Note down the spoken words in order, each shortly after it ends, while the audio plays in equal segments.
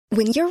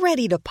When you're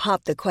ready to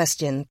pop the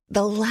question,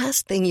 the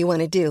last thing you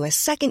want to do is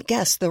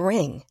second-guess the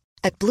ring.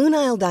 At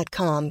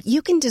BlueNile.com,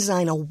 you can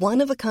design a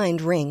one-of-a-kind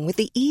ring with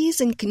the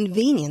ease and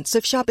convenience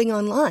of shopping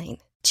online.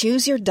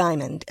 Choose your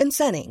diamond and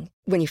setting.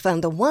 When you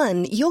find the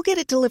one, you'll get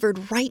it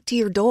delivered right to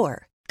your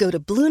door. Go to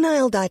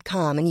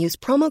BlueNile.com and use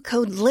promo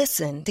code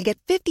LISTEN to get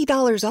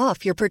 $50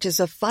 off your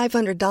purchase of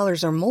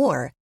 $500 or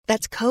more.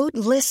 That's code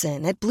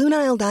LISTEN at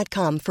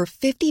BlueNile.com for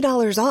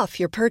 $50 off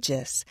your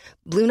purchase.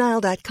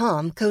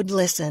 BlueNile.com, code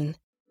LISTEN.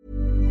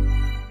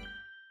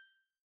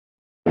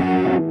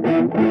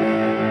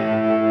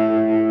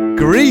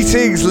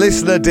 Greetings,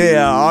 listener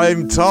dear.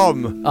 I'm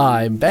Tom.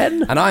 I'm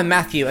Ben. And I'm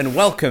Matthew, and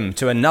welcome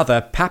to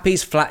another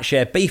Pappy's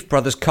Flatshare Beef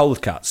Brothers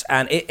Cold Cuts.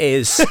 And it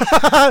is...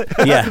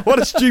 yeah. What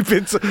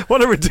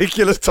a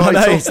ridiculous I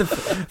title. know, it's the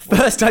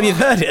first time you've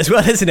heard it as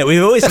well, isn't it?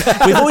 We've always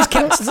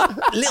kept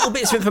little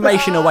bits of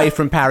information away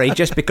from Parry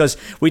just because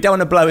we don't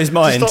want to blow his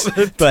mind.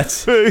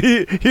 But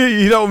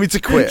you don't want me to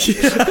quit.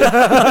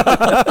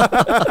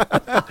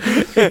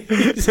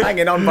 he's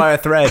hanging on by a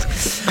thread.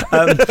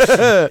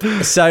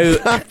 So...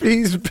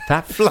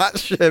 Pappy's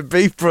Flatshare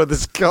Beef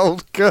Brothers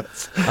Cold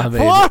Cuts. I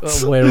mean,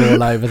 What? we're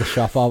all over the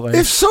shop, aren't we?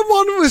 If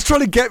someone was trying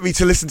to get me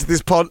to listen to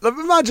this pod,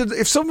 imagine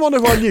if someone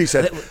who I knew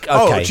said,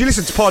 "Oh, do you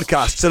listen to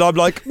podcasts?" And I'm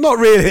like, "Not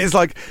really." It's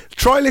like,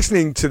 try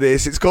listening to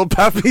this. It's called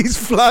Pappy's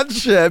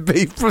Flatshare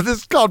Beef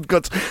Brothers Cold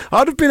Cuts.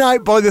 I'd have been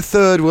out by the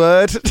third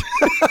word.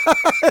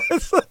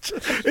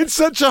 It's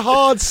such a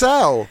hard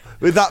sell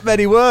with that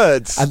many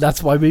words. And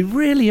that's why we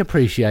really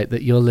appreciate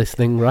that you're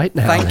listening right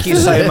now. thank you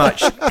so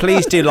much.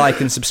 Please do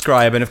like and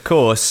subscribe. And of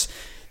course,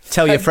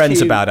 tell your Thank friends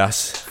you. about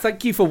us.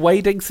 Thank you for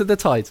wading to the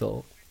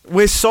title.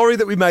 We're sorry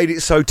that we made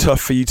it so tough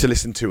for you to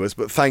listen to us,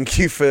 but thank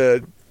you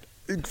for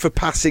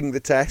passing the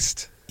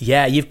test.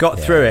 Yeah, you've got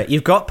through it.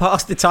 You've got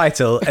past the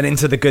title and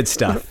into the good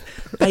stuff.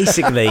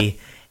 Basically,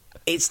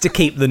 it's to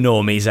keep the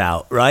normies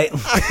out, right?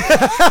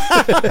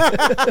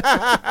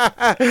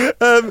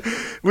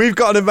 We've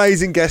got an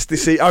amazing guest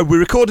this evening. Oh, we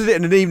recorded it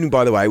in an evening,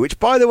 by the way, which,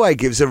 by the way,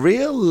 gives a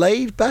real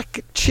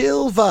laid-back,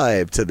 chill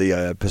vibe to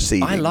the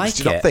proceedings. I like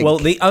Do you not it. think? Well,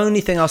 the only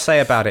thing I'll say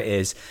about it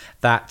is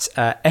that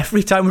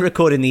every time we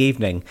record in the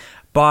evening,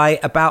 by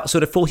about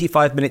sort of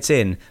 45 minutes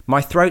in,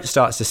 my throat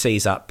starts to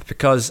seize up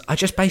because I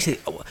just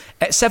basically,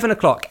 at 7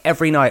 o'clock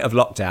every night of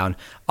lockdown,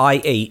 I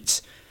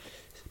eat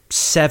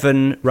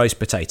 7 roast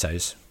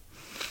potatoes.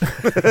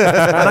 And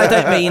I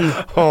don't mean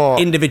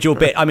individual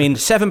bit. I mean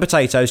 7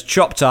 potatoes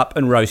chopped up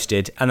and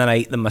roasted, and then I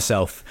eat them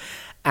myself.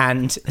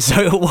 And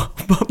so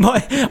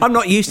I'm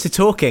not used to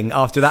talking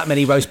after that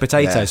many roast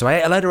potatoes. Yeah. So I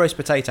ate a load of roast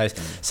potatoes,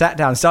 sat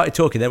down, started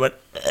talking. They went,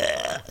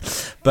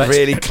 but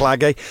really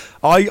claggy.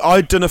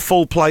 I'd done a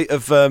full plate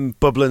of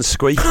Bubble and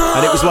Squeak,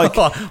 and it was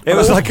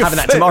like having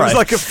that tomorrow. It was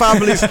like a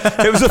family's.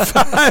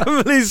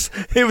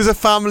 It was a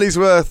family's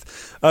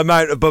worth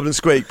amount of Bubble and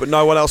Squeak, but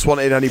no one else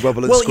wanted any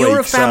Bubble and Squeak. Well, you're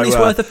a family's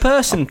worth of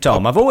person,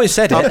 Tom. I've always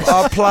said it.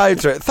 I applied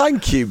to it.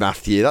 Thank you,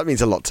 Matthew. That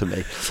means a lot to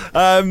me.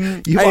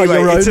 You are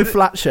your own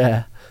flat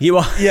share. You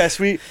are. Yes,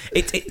 we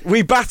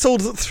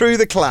battled through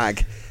the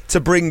clag to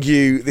bring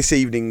you this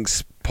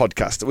evening's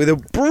podcast with a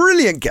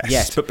brilliant guest.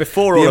 Yes, but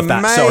before all of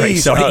that, sorry.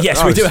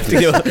 Yes, we do have to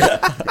do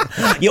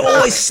it. You're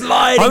always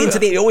sliding into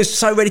the... You're always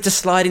so ready to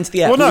slide into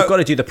the air. Well, no, we've got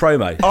to do the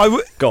promo.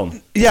 Go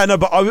on. Yeah, no,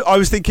 but I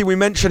was thinking we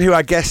mention who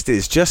our guest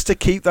is just to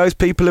keep those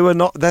people who are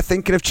not... They're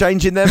thinking of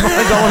changing their mind.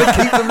 I want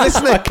to keep them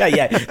listening. Okay,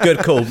 yeah, good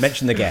call.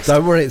 Mention the guest.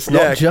 Don't worry, it's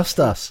not just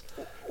us.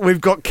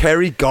 We've got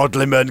Kerry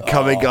Godliman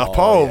coming up.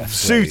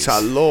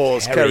 Suitor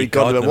laws, Kerry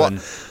Godliman.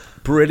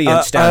 What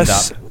brilliant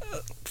stand-up.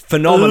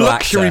 Phenomenal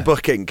luxury actor.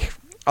 booking.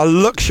 A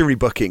luxury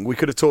booking. We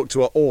could have talked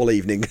to her all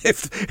evening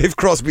if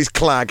Crosby's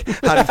Clag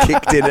hadn't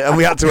kicked in and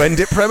we had to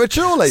end it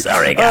prematurely.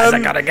 Sorry, guys, I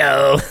gotta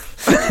go.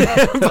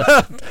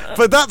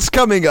 but that's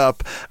coming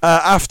up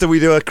after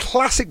we do a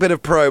classic bit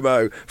of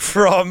promo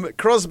from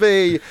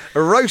Crosby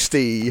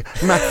Roasty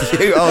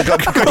Matthew. Oh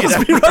God,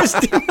 Crosby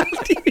Roasty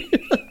Matthew.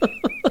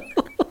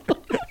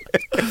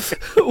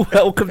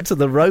 Welcome to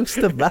the roast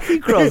of Matthew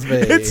Crosby.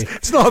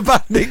 It's not a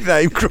bad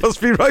nickname,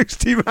 Crosby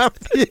Roasty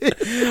Matthew.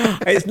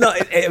 It's not.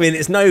 I mean,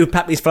 it's no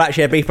Pappy's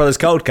Flatshare Beef Brothers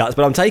Cold Cuts,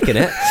 but I'm taking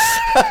it.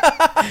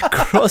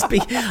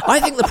 Crosby. I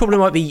think the problem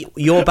might be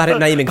you're bad at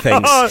naming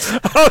things.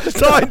 I'm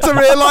starting to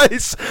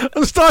realise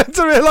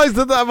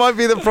that might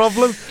be the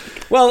problem.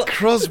 Well,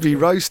 Crosby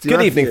Roasty Good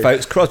Matthew. evening,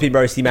 folks. Crosby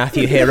Roasty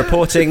Matthew here,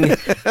 reporting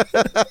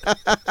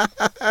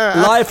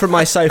live from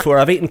my sofa where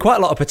I've eaten quite a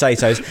lot of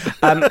potatoes.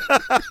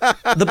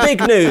 The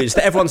big news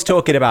that everyone's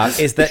talking about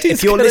is that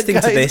if you're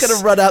listening to this... He's going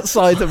to run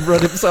outside and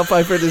run himself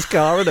over in his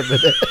car in a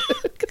minute.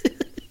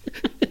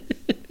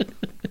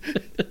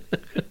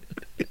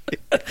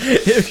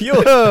 If you're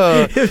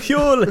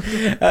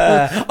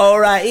all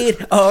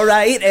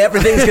right,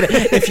 everything's gonna.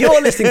 If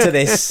you're listening to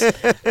this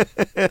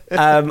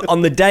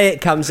on the day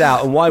it comes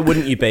out, and why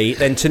wouldn't you be?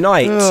 Then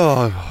tonight,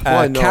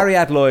 why not? Carrie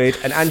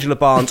Adloyd and Angela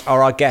Barnes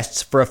are our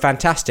guests for a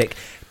fantastic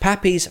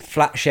Pappy's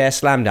Flatshare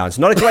Slamdowns.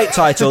 Not a great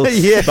title,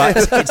 Yes. but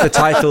it's the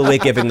title we're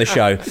giving the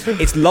show.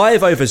 It's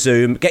live over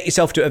Zoom. Get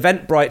yourself to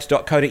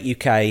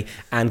eventbrite.co.uk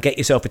and get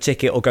yourself a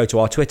ticket, or go to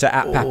our Twitter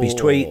at Pappy's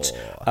Tweet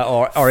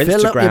or Instagram.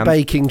 Fill up your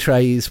baking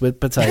trays with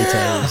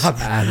potatoes.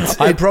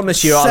 I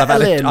promise you, I'll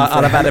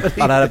have had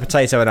a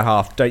potato and a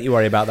half. Don't you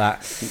worry about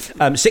that.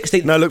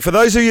 16th. No, look, for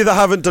those of you that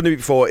haven't done it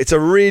before, it's a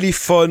really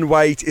fun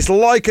way. It's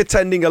like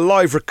attending a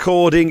live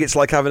recording. It's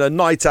like having a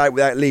night out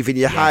without leaving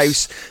your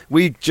house.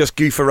 We just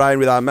goof around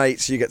with our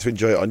mates. You get to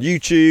enjoy it on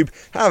YouTube,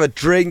 have a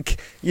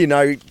drink,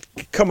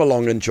 come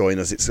along and join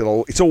us.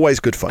 It's always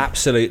good fun.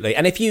 Absolutely.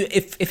 And if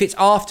it's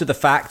after the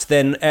fact,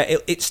 then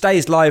it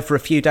stays live for a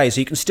few days,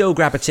 so you can still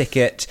grab a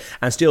ticket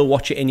and still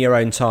watch it in your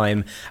own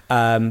time.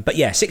 But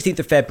yeah, 16th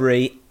of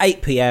February,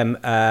 8 p.m,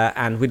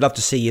 and we'd love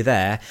to see you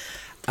there.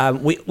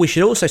 We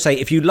should also say,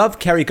 if you love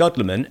Kerry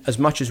Godleman as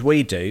much as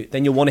we do,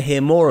 then you'll want to hear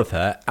more of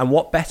her. And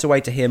what better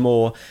way to hear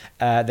more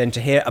than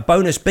to hear a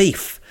bonus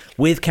beef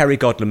with Kerry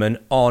Godleman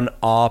on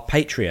our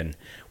Patreon.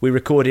 We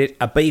recorded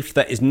a beef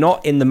that is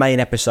not in the main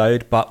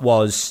episode, but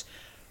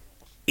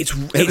it's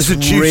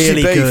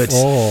really beef. good.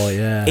 Oh,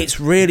 yeah. It's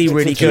really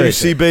good.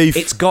 Juicy beef.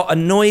 It's got a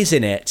noise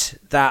in it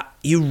that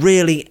you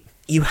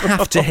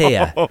have to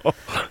hear. I'm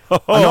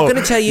not going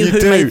to tell you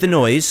who made the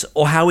noise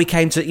or how we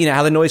came to,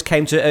 how the noise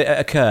came to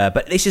occur,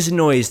 but this is a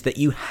noise that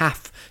you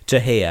have to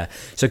hear.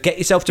 So get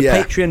yourself to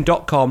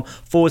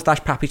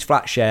patreon.com/Pappy's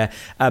Flatshare.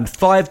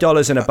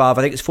 $5 and above.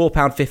 I think it's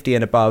 £4.50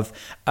 and above.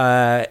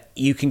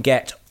 You can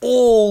get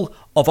all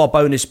of our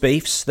bonus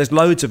beefs. There's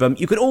loads of them.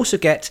 You can also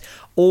get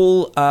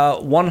all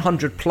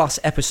 100 plus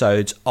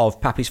episodes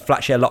of Pappy's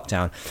Flatshare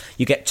Lockdown.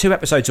 You get 2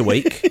 episodes a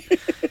week.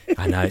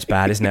 I know, it's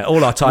bad, isn't it?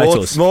 All our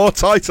titles. More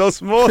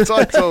titles.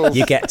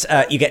 You get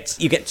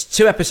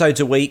 2 episodes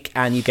a week,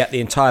 and you get the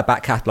entire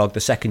back catalogue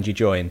the second you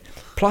join.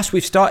 Plus,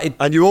 we've started,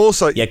 and you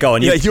also go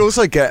on. You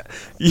also get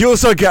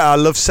our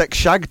Love Sex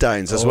Shag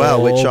Downs as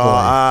well, which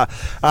are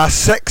our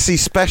sexy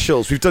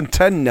specials. We've done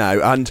 10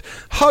 now, and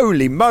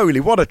holy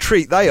moly, what a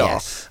treat they are!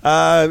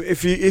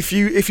 If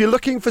you're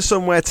looking for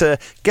somewhere to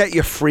get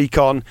your freak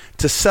on,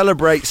 to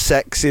celebrate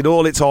sex in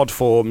all its odd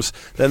forms,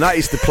 then that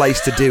is the place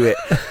to do it.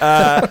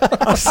 I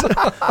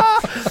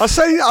was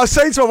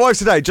saying to my wife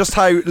today just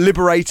how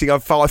liberating I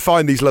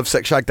find these Love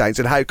Sex Shag Downs,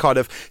 and how kind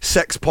of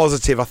sex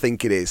positive I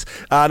think it is.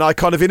 And I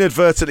kind of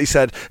inadvertently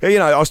said,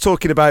 I was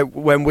talking about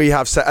when we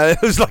have sex.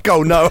 It was like,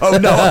 oh no.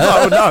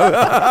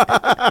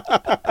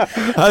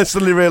 I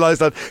suddenly realised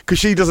that because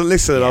she doesn't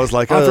listen. And I was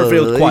like, I've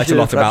revealed quite a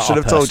lot about should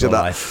our have told you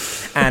personal that.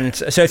 Life. And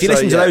so if you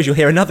listen to those, you'll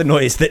hear another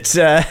noise that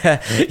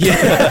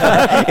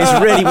is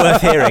really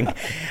worth hearing.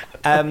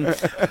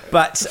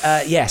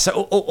 So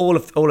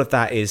all of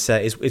that is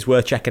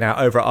worth checking out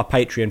over at our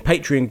Patreon,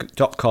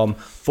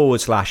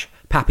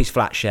 patreon.com/Pappy's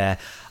Flatshare.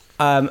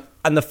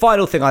 And the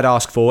final thing I'd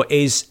ask for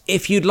is,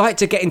 if you'd like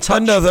to get in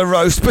touch... Another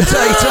roast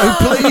potato,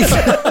 please.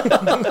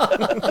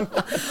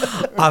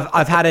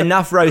 I've had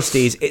enough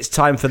roasties. It's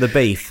time for the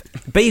beef.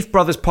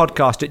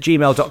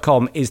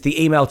 beefbrotherspodcast@gmail.com is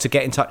the email to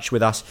get in touch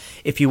with us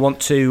if you want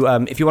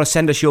to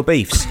send us your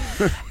beefs.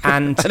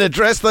 And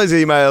address those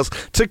emails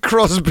to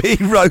Crosby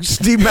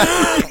Roasty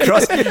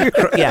Matthew.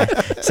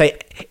 Say,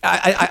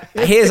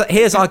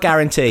 here's our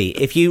guarantee.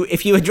 If you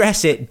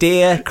address it,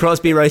 Dear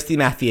Crosby Roasty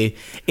Matthew,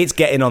 it's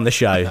getting on the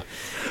show.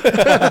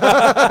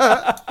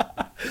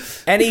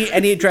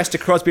 Any address to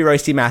Crosby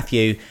Roasty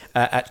Matthew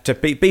to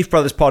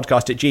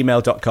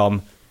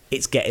beefbrotherspodcast@gmail.com,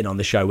 it's getting on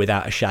the show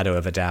without a shadow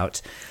of a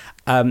doubt.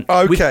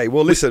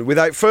 Listen,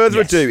 without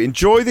further ado,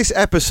 enjoy this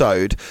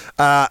episode,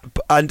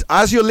 and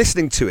as you're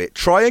listening to it,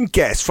 try and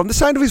guess from the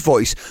sound of his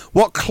voice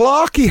what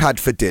Clarky had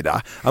for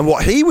dinner and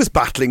what he was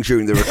battling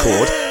during the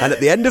record. And at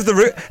the end of the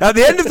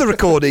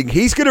recording,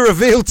 he's going to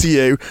reveal to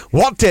you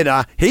what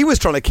dinner he was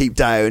trying to keep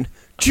down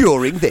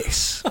during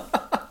this.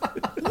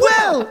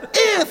 Well,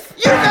 if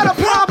you got a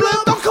problem,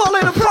 don't call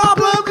it a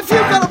problem. If you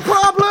got a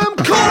problem,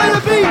 call it a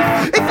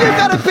beef. If you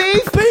got a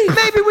beef,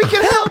 maybe we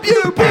can help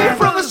you. Beef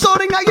brother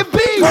sorting out your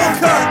beef.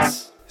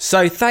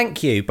 So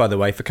thank you, by the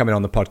way, for coming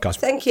on the podcast.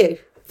 Thank you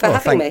for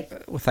having me.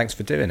 Well, thanks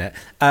for doing it.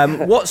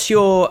 What's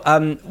your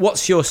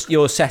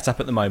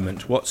setup at the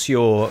moment? Because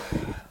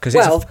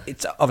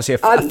it's obviously a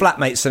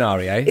flatmate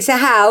scenario. It's a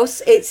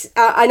house. It's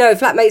I know,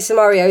 flatmate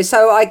scenario.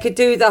 So I could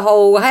do the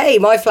whole, hey,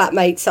 my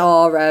flatmates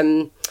are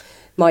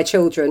my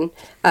children,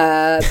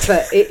 but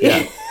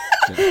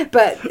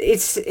but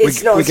it's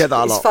not we get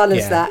that as fun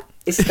as that.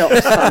 It's not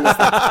as fun as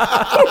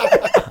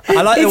that.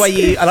 I like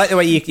the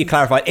way you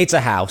clarified. It's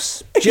a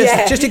house,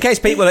 just in case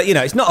people are,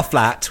 it's not a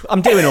flat.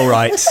 I'm doing all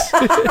right.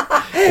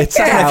 It's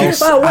a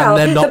house. Well,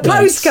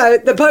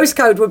 the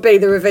postcode would be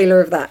the revealer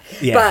of that.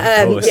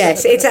 Yeah, but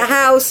yes, it's a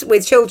house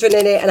with children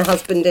in it and a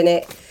husband in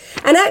it.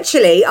 And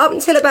actually, up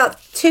until about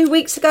 2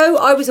 weeks ago,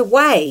 I was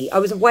away. I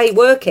was away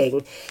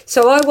working,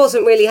 so I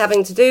wasn't really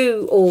having to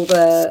do all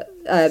the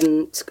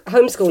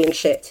homeschooling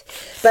shit.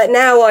 But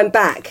now I'm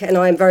back, and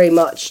I'm very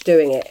much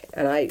doing it,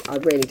 and I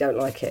really don't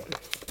like it.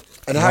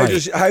 And how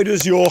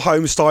does your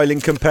home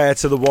styling compare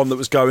to the one that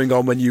was going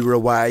on when you were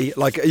away?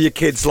 Like, are your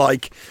kids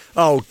like,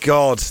 oh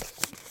God,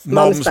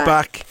 Mum's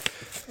back?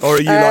 Or are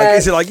you like,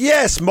 is it like,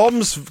 yes,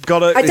 Mum's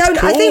got a, I think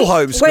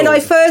homeschool? When I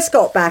first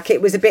got back,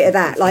 it was a bit of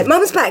that. Like,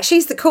 Mum's back,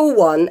 she's the cool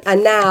one,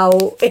 and now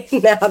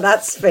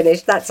that's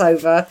finished, that's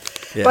over.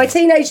 Yeah. My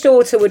teenage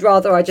daughter would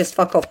rather I just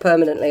fuck off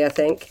permanently, I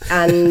think.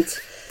 And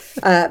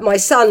my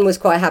son was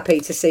quite happy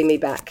to see me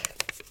back.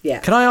 Yeah.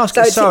 Can I ask,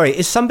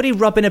 is somebody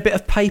rubbing a bit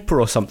of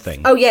paper or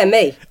something? Oh, yeah,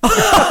 me.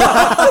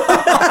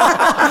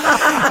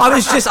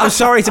 I'm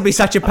sorry to be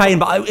such a pain,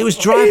 but it was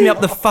driving me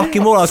up the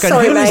fucking wall. I was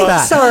going, who is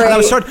that? Sorry. And I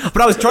was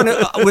trying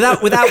to,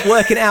 without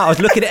working it out, I was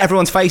looking at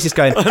everyone's faces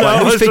going,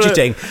 who's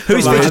fidgeting?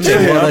 Who's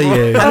fidgeting? What are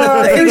you?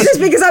 It was just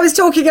because I was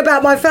talking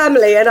about my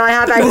family and I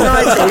have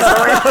anxiety,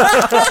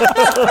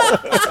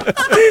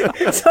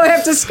 so I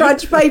have to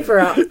scrunch paper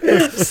up.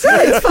 So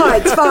it's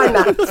fine,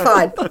 Matt, it's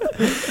fine.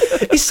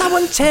 Is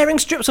someone tearing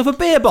strips off a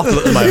beer bottle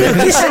at the moment?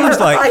 It seems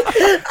like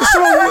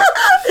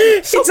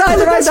it's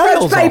either I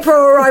scratch paper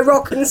or I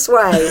rock and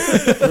sway.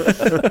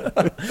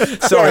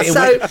 Sorry.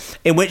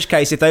 In which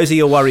case, if those are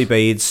your worry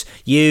beads,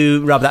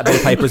 you rub that bit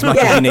of paper as much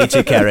as you need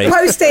to, Kerry.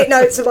 Post-it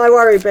notes are my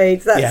worry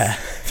beads. No,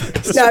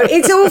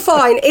 it's all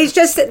fine. It's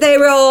just that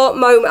there are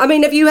moments. I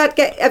mean, have you had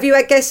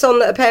guests on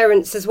that are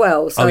parents as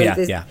well? So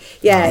yeah.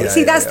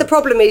 See, that's the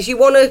problem. Is you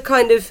want to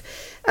kind of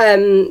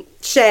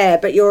share,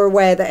 but you're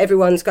aware that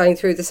everyone's going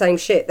through the same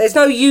shit. There's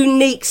no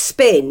unique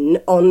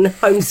spin on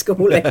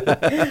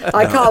homeschooling.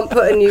 I can't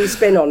put a new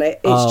spin on it.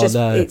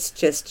 It's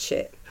just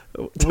shit.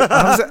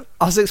 I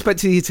was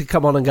expecting you to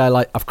come on and go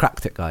like, I've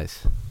cracked it,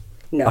 guys.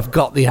 No. I've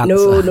got the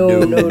answer.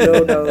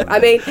 No. I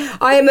mean,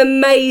 I am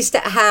amazed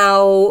at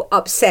how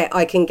upset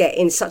I can get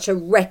in such a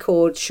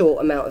record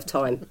short amount of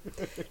time.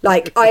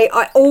 Like,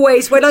 I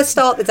always, when I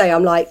start the day,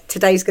 I'm like,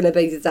 today's going to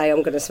be the day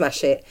I'm going to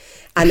smash it.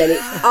 And then it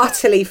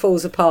utterly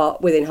falls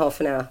apart within half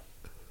an hour.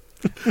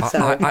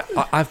 So.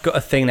 I've got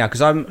a thing now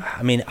because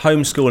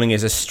homeschooling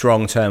is a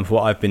strong term for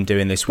what I've been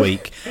doing this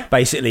week.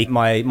 Basically,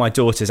 my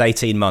daughter's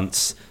 18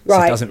 months,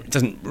 right. So it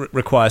doesn't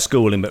require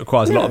schooling, but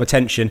requires a lot of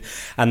attention.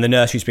 And the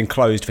nursery's been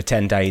closed for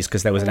 10 days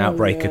because there was an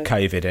outbreak of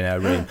COVID in her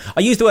room.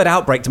 I used the word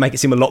outbreak to make it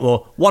seem a lot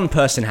more. One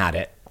person had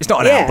it. It's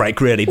not an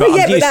outbreak really, but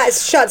but that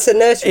shuts a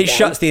nursery. It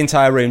shuts the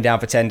entire room down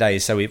for 10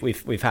 days. So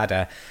we've had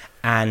her,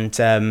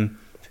 and.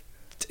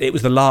 It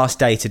was the last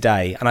day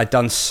today, and I'd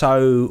done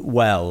so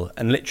well.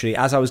 And literally,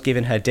 as I was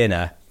giving her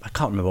dinner, I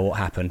can't remember what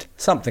happened.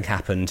 Something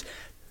happened.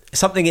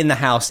 Something in the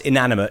house,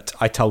 inanimate,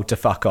 I told to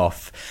fuck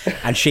off,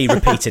 and she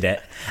repeated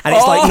it. And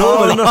it's like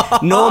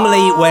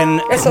normally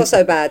when it's not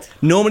so bad.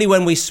 Normally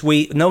when we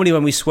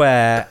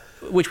swear,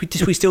 which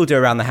we still do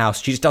around the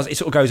house, she just does. It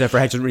sort of goes over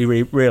her head, doesn't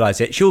really realise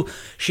it.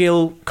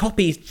 She'll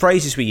copy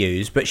phrases we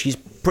use, but she's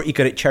pretty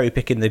good at cherry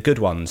picking the good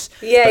ones.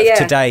 Yeah.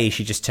 Today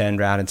she just turned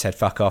around and said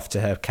 "fuck off"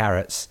 to her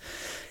carrots.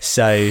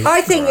 So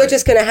I think you're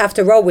just going to have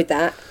to roll with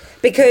that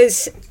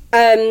because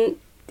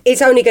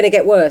it's only going to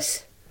get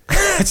worse.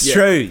 It's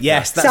true.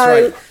 Yes, that's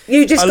right. So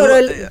you just got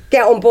to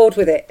get on board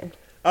with it.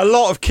 A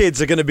lot of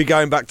kids are going to be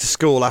going back to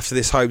school after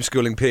this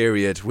homeschooling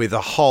period with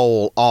a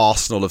whole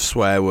arsenal of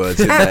swear words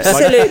in there.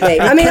 Absolutely.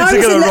 Kids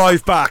are going to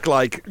arrive back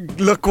like,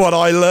 look what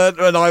I learnt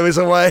when I was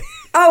away.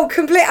 Oh,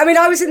 completely. I mean,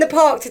 I was in the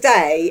park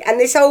today and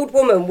this old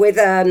woman with,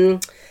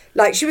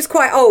 she was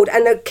quite old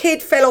and a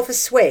kid fell off a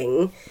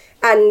swing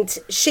and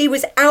she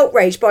was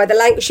outraged by the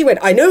language. She went,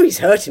 I know he's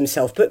hurt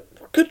himself, but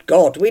good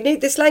God, we need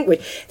this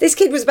language. This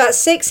kid was about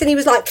 6 and he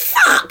was like,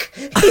 fuck!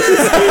 He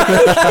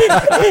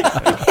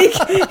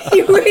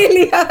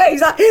really hurt. He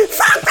was like,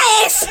 fuck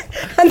this!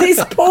 And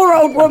this poor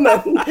old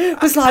woman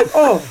was like,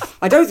 oh,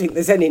 I don't think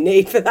there's any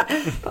need for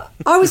that. But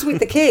I was with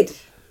the kid.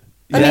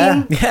 I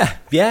mean,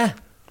 yeah.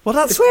 Well,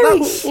 that's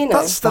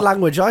the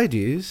language I'd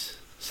use.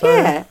 So.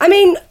 Yeah, I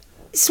mean,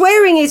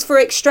 swearing is for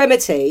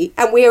extremity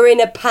and we are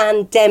in a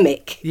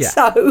pandemic. Yeah.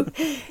 So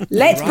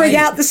let's bring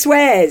out the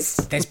swears.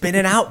 There's been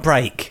an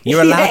outbreak.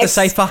 You're allowed to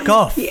say fuck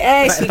off.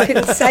 Yes, you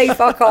can say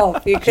fuck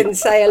off. You can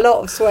say a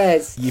lot of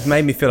swears. You've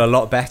made me feel a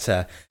lot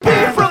better.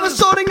 Beef from the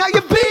sorting out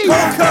your beef.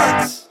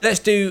 Let's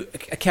do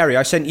Kerry,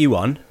 I sent you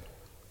one.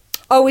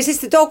 Oh, is this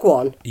the dog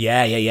one?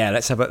 Yeah.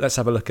 Let's have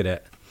a look at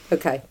it.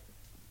 Okay.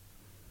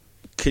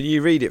 Can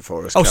you read it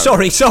for us? Oh,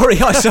 Karen? sorry.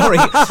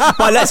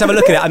 Well, let's have a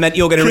look at it. I meant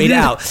you're going to read it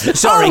out.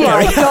 Sorry,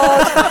 Kerry. Oh, my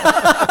God.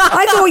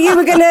 I thought you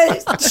were going to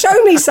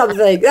show me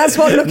something. That's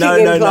what looking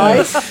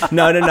implies.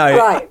 No.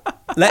 Right.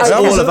 Let's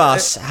all of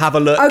us have a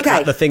look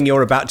at the thing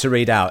you're about to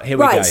read out. Here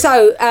we go. Right,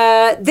 so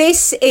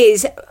this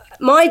is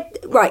my...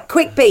 Right,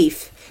 quick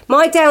beef.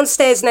 My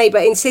downstairs neighbour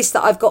insists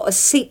that I've got a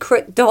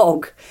secret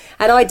dog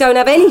and I don't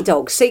have any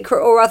dogs,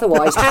 secret or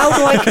otherwise. How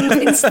do I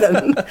convince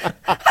them?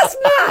 That's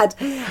mad.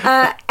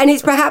 And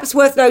it's perhaps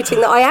worth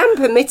noting that I am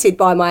permitted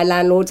by my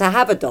landlord to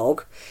have a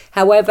dog.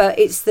 However,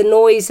 it's the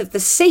noise of the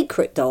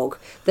secret dog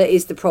that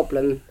is the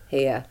problem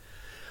here.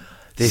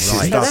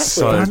 That's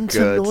so Phantom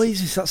good.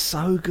 noises, that's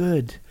so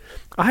good.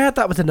 I had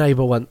that with a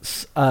neighbour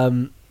once.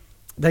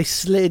 They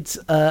slid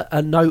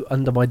a note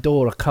under my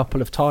door a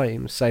couple of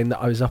times saying that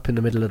I was up in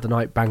the middle of the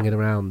night banging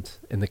around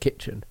in the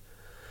kitchen,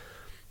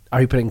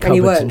 opening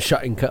cupboards and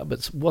shutting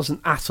cupboards. Wasn't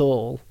at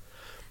all.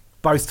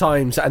 both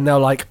times, and they're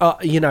like,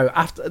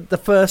 after the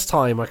first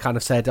time, I kind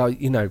of said,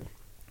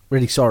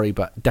 really sorry,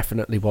 but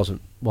definitely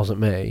wasn't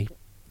me,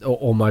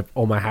 or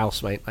my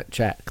housemate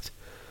checked.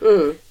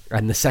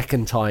 And the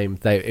second time,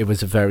 it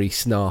was a very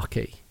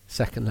snarky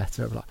second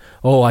letter of like,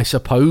 oh, I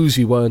suppose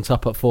you weren't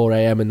up at 4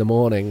 a.m. in the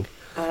morning,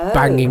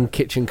 banging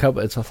kitchen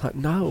cupboards. I was like,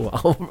 no,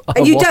 I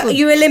wasn't.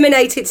 You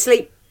eliminated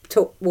sleep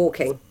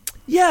walking.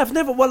 Yeah, I've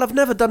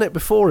never done it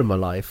before in my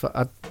life.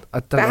 I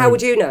don't. But how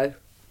would you know?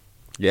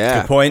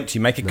 Yeah, good point.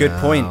 You make a good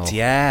point.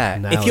 Yeah,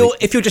 No.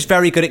 if you're just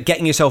very good at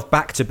getting yourself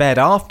back to bed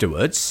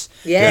afterwards,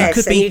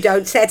 Yes, you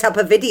don't set up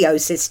a video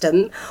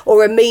system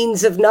or a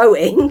means of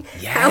knowing.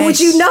 Yes. How would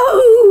you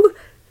know?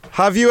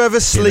 Have you ever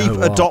sleep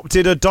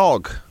adopted a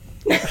dog?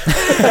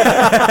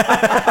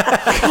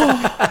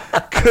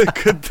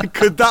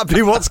 Could that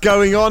be what's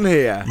going on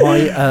here?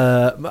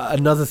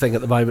 Another thing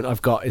at the moment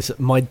I've got is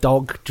my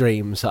dog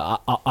dreams are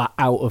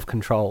out of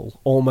control.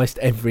 Almost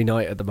every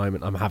night at the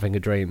moment, I'm having a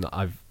dream that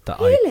I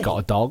got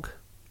a dog,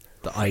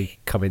 that I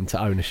come into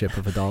ownership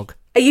of a dog.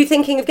 Are you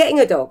thinking of getting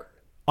a dog?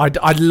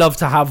 I'd love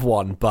to have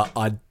one, but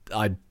I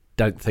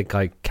don't think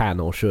I can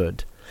or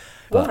should.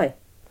 Why?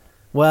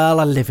 Well,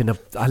 I live in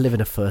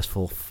a first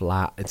floor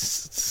flat.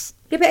 It's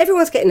Yeah, but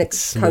everyone's getting a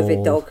small.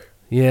 COVID dog.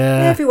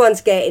 Yeah. Everyone's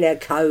getting a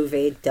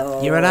COVID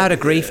dog. you're allowed a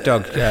grief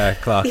dog,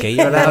 Clarky.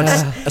 You're allowed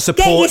a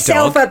support Get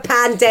yourself dog. a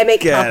pandemic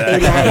puppy,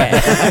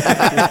 mate.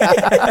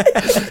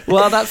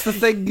 Well, that's the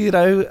thing,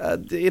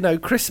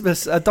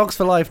 Christmas, dogs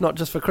for life, not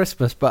just for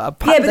Christmas, but a Yeah,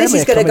 pandemic. but this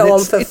is going to go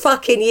on for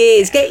fucking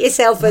years. Get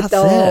yourself a That's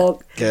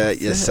dog.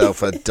 Get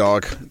yourself a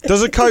dog.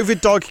 Does a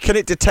COVID dog, can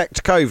it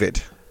detect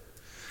COVID?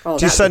 Oh,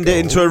 Do you that'd send be it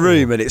cool. into a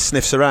room and it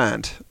sniffs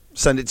around?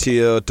 Send it to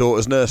your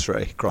daughter's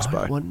nursery,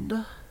 Crossbow. I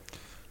wonder.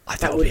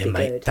 That would be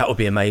good. That would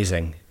be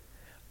amazing.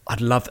 I'd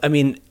love. I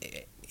mean,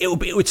 it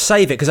would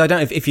save it, because I don't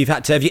know if you've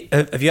had to. Have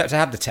you had to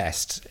have the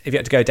test? Have you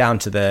had to go down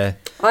to the?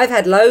 I've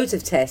had loads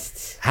of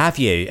tests. Have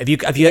you? Have you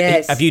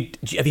Yes. have you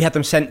had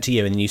them sent to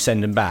you and then you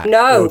send them back? Or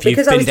No, have you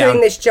because I been was down-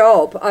 doing this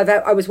job.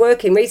 I was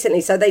working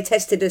recently, so they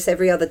tested us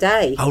every other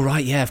day. Oh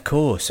right, yeah, of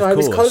course. So I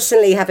was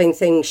constantly having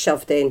things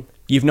shoved in.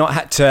 You've not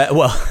had to.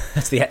 Well,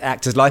 that's the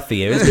actor's life for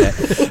you, isn't it?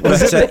 But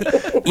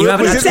you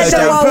haven't had to go the Said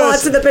same no down.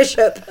 to the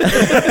bishop.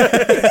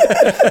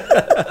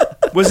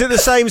 Was it the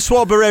same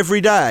swabber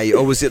every day,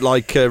 or was it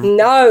like...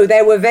 No,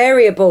 there were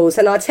variables,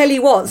 and I tell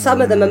you what,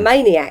 some of them are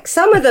maniacs.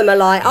 Some of them are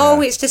like, oh,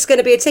 it's just going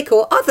to be a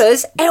tickle.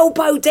 Others,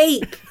 elbow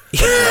deep.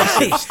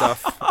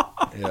 stuff?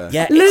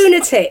 Yeah.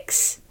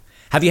 Lunatics.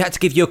 Have you had to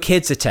give your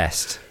kids a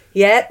test?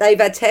 Yeah, they've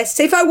had tests.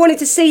 If I wanted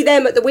to see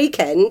them at the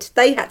weekend,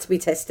 they had to be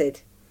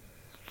tested.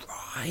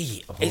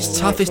 Right. It's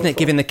tough, isn't it,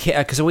 giving the kid...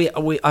 Because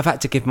I've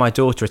had to give my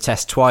daughter a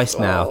test twice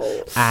now,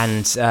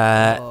 and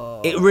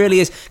it really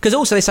is... Because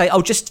also they say,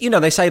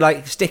 they say,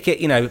 like, stick it,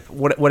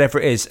 whatever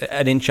it is,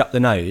 an inch up the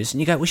nose,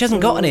 and you go, well, she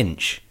hasn't got an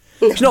inch.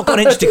 She's not got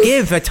an inch to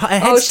give. Her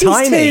head's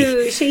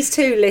tiny. She's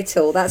too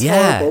little. That's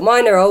Yeah. horrible.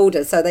 Mine are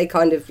older, so they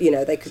kind of,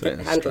 they could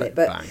handle it.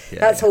 But bang. Yeah,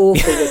 that's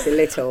awful with the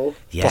little.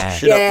 Yeah.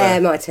 Shit up Yeah,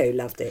 there. my two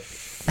loved it.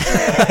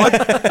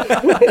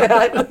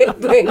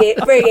 bring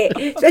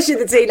it, especially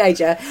the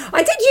teenager.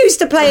 I did used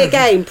to play a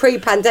game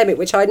pre-pandemic,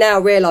 which I now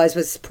realise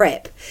was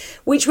PrEP,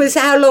 which was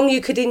how long you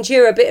could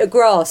endure a bit of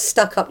grass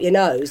stuck up your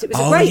nose. It was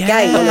a great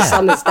game on a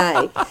summer's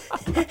day.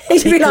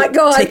 You'd be like,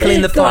 go on,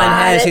 tickling the go fine on.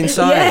 hairs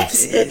inside.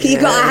 Yes, you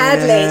got to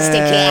handle it.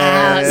 Stick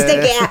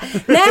it out.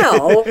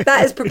 Now that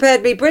has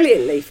prepared me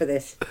brilliantly for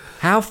this.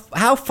 How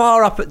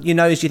far up your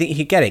nose do you think you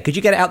could get it? Could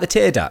you get it out the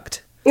tear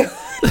duct?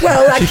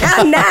 Well, I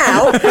can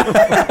now.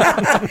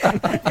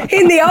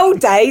 In the old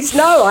days,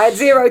 no, I had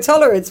zero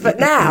tolerance, but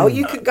now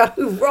you can go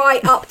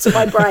right up to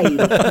my brain.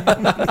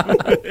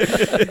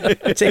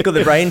 Tickle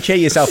the brain, cheer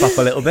yourself up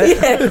a little bit.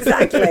 Yeah,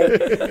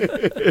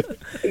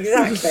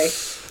 exactly.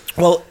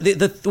 Well,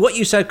 what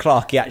you said,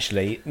 Clarky,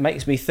 actually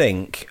makes me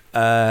think.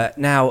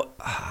 Now,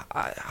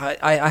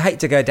 I hate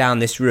to go down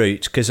this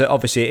route because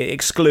obviously it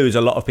excludes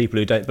a lot of people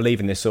who don't believe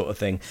in this sort of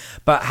thing.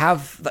 But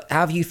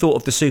have you thought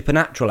of the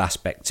supernatural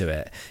aspect to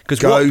it? Because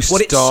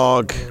Ghost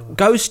dog.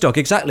 Ghost dog,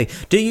 exactly.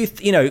 Do you?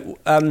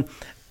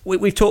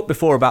 We've talked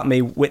before about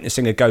me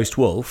witnessing a ghost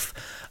wolf.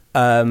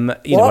 When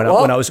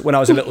I was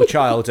a little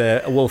child,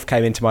 a wolf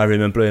came into my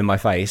room and blew in my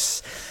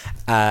face,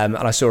 and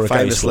I saw a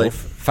ghost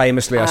wolf.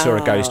 Famously, I saw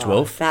a ghost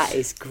wolf. That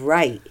is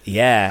great.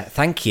 Yeah,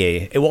 thank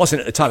you. It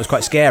wasn't at the time; it was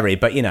quite scary,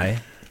 but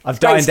I've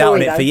Great dined out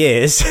on story, it though. for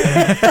years.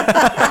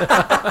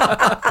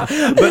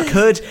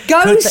 But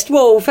Ghost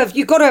Wolf,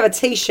 you've got to have a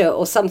T-shirt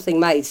or something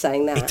made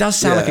saying that. it does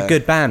sound like a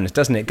good band,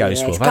 doesn't it?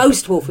 Ghost Wolf.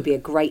 Ghost Wolf would be a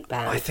great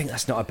band. I think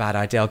that's not a bad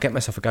idea. I'll get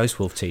myself a Ghost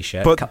Wolf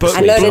T-shirt. But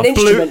And learn an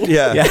instrument.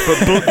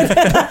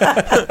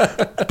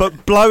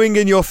 But Blowing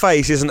in Your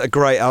Face isn't a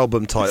great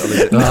album title, is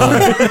it?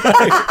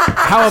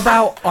 How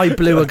about I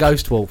Blew a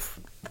Ghost Wolf?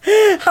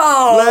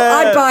 Oh,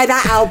 I'd buy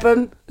that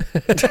album.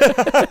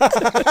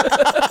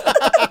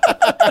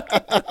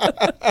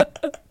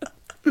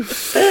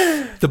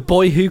 The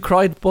Boy Who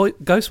Cried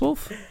Ghost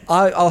Wolf?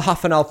 I'll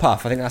Huff and I'll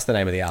Puff. I think that's the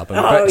name of the album.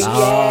 Oh, yes.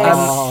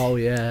 Oh,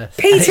 yeah.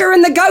 Peter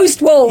and the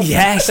Ghost Wolf.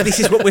 Yes, this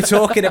is what we're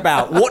talking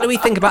about. What do we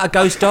think about a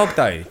ghost dog,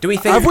 though? Do we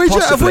think Have we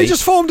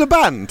just formed a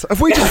band? Have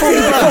we just formed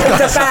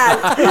a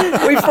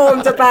band? We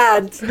formed a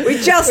band.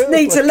 We just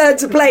need to learn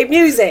to play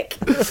music.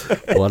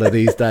 One of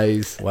these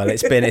days. Well,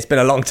 it's been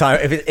a long time.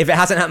 If it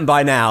hasn't happened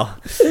by now,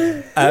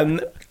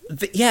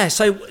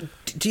 So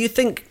do you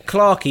think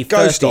Clarky,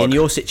 firstly, in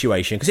your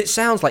situation, because it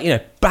sounds like,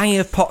 banging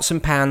of pots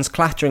and pans,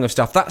 clattering of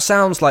stuff, that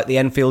sounds like the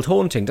Enfield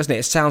haunting, doesn't it?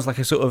 It sounds like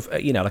a sort of,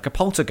 like a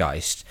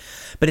poltergeist.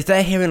 But if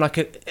they're hearing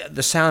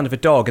the sound of a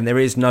dog and there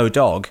is no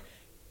dog,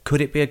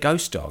 could it be a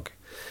ghost dog?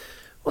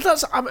 Well,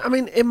 I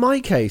mean, in my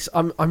case,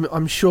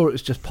 I'm sure it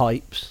was just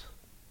pipes.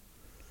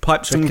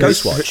 Pipes from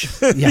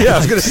Ghostwatch. Yeah, I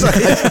was going to say.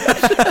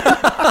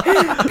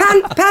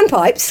 Pan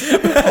pipes.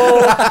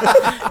 Or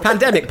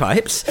Pandemic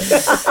pipes.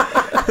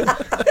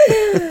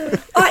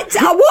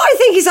 What I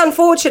think is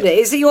unfortunate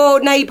is that your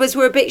neighbours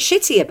were a bit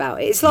shitty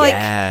about it. It's like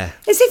as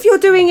if you're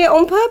doing it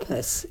on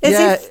purpose.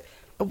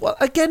 Well,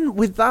 again,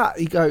 with that,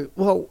 you go,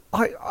 well,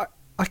 I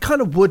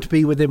kind of would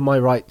be within my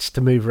rights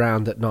to move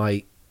around at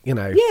night,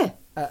 Yeah.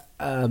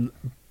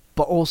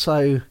 But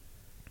also,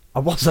 I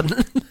wasn't.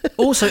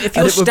 Also, if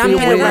you're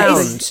stamping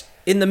around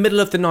in the middle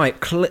of the night,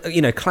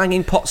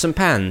 clanging pots and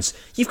pans,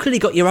 you've clearly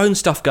got your own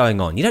stuff going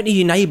on. You don't need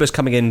your neighbours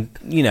coming in,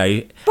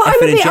 But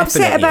I'm a bit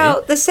upset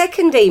about the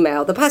second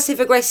email, the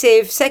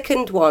passive-aggressive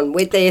second one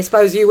with the, I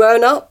suppose you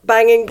weren't up,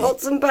 banging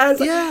pots and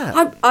pans.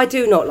 Yeah. I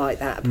do not like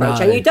that approach.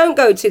 No. And you don't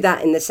go to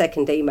that in the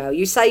second email.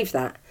 You save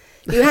that.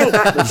 You hang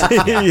back with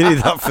that. You need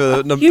that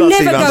for You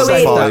never go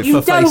in. five.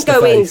 You for don't go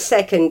in face-to-face.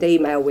 second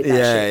email with that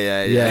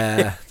shit.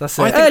 Yeah, that's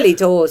it. Early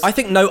doors. I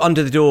think note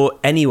under the door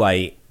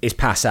anyway is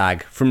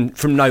passag from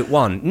note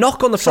one.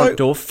 Knock on the front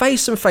door,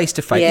 face them face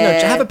to face.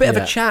 Yeah. Have a bit of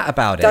a chat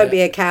about it. Don't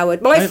be a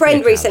coward. My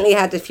friend recently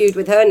had a feud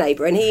with her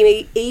neighbour, and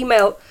he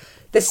emailed.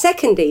 The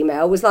second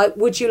email was like,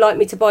 "Would you like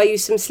me to buy you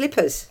some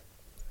slippers?"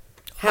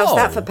 How's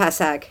that for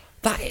passag?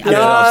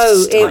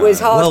 It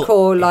was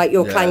hardcore, like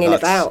you're clanging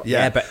about.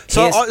 Yeah, but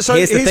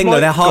here's the thing, though.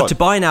 They're hard to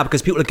buy now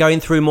because people are going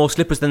through more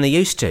slippers than they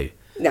used to.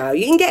 No,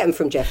 you can get them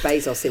from Jeff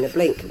Bezos in a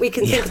blink. We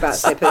can think about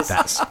slippers.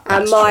 That's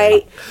and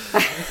my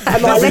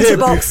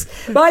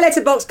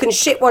letterbox can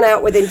ship one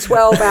out within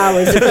 12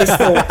 hours of this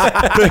thought.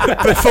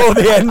 Before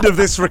the end of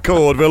this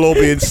record, we'll all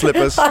be in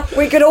slippers.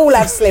 We could all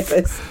have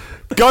slippers.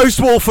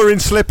 Ghost Wolfer in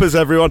slippers,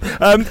 everyone.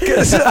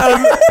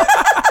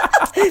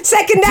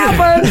 Second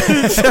album.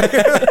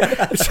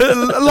 It's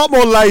a lot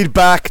more laid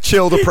back,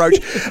 chilled approach.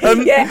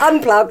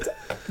 Unplugged.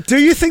 Do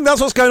you think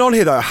that's what's going on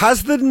here, though?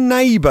 Has the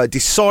neighbour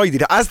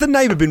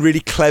been really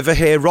clever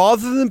here?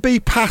 Rather than be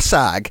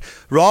passag,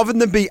 rather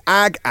than be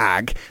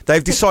ag,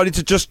 they've decided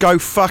to just go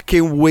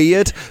fucking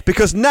weird.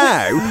 Because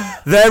now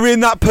they're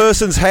in that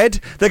person's head.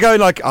 They're going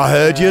like, I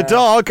heard your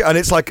dog. And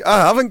it's like,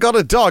 I haven't got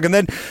a dog. And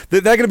then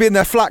they're going to be in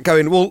their flat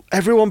going, well,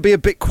 everyone be a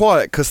bit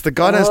quiet because the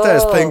guy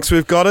downstairs thinks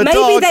we've got a dog.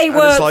 Maybe they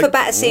work for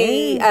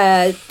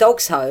Battersea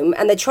Dogs Home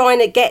and they're trying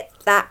to get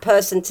that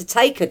person to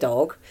take a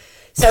dog.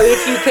 So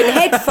if you can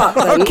head fuck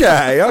them,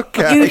 okay.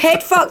 You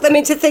head fuck them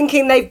into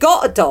thinking they've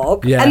got a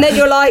dog, and then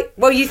you're like,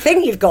 well, you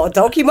think you've got a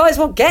dog, you might as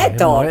well get a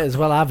dog. Might as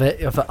well have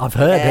it. I've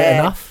heard it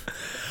enough.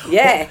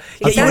 Yeah,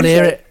 I'd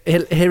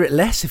hear it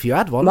less if you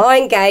had one.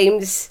 Mind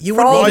games. It's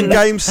mind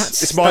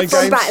games.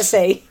 From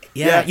Battersea.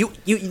 Yeah. The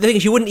thing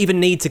is, you wouldn't even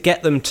need to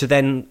get them to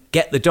then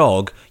get the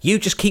dog. You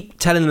just keep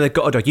telling them they've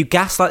got a dog. You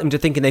gaslight them to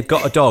thinking they've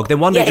got a dog.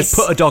 Then one day just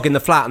put a dog in the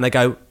flat and they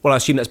go, well, I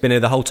assume that's been here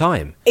the whole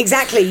time.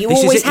 Exactly. You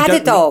always had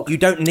a dog. You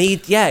don't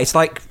need... Yeah, it's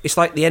like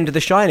the end of The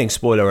Shining,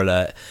 spoiler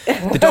alert.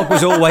 The dog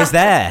was always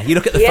there. You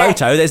look at the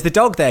photo, there's the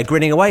dog there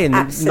grinning away in the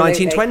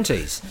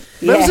 1920s.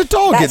 There was a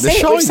dog in The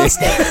Shining.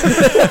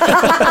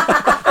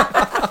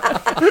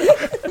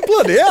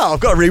 Bloody hell, I've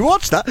got to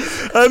rewatch that.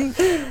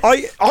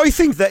 I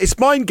think that it's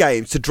mind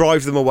games to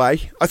drive them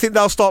away. I think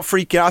they'll start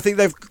freaking out. I think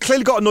they've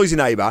clearly got a noisy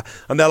neighbour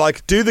and they're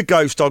like, do the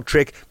ghost dog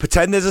trick,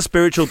 pretend there's a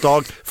spiritual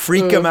dog,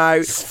 freak them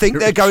out, think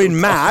they're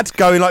going mad,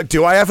 going like,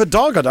 do I have a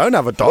dog? I don't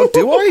have a dog.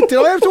 Do I?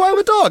 Do I have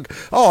a dog?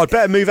 Oh, I'd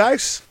better move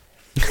house.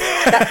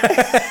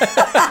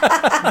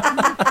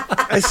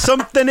 There's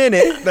something in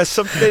it. There's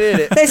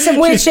some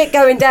weird shit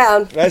going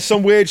down. There's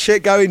some weird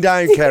shit going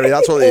down, Kerry.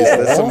 That's what it is.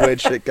 There's some weird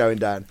shit going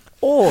down.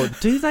 Or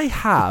do they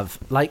have,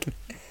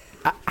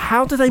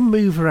 how do they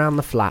move around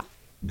the flat?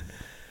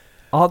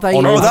 Are they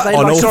on all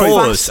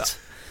fours?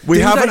 We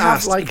haven't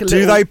asked.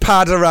 Do they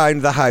pad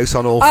around the house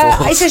on all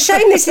fours? It's a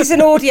shame this is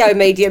an audio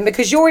medium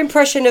because your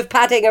impression of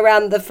padding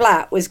around the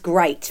flat was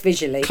great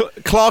visually.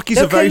 Clarky's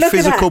a very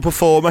physical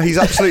performer. He's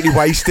absolutely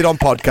wasted on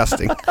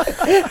podcasting.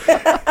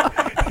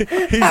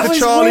 He's the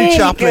Charlie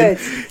Chaplin.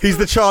 He's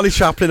the Charlie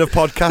Chaplin of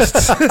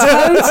podcasts.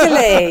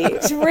 Totally.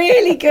 It's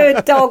really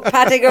good dog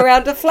padding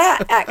around a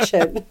flat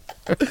action.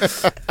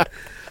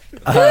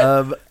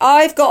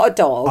 I've got a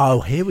dog.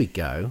 Oh, here we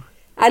go.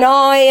 And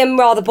I am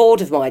rather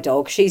bored of my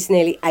dog. She's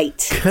nearly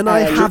 8. Can I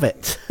have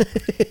it?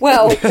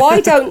 Well, why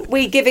don't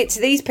we give it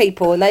to these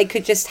people and they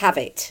could just have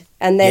it?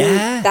 And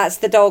then that's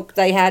the dog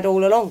they had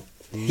all along.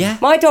 Yeah.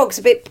 My dog's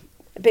a bit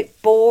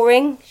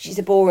boring. She's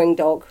a boring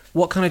dog.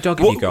 What kind of dog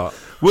have you got?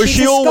 Was She's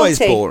she a always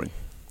Scottie. boring?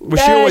 Was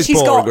she always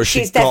boring, or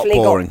she got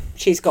boring?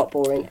 She's got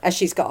boring as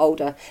she's got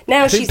older.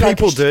 Now I think she's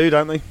people like do,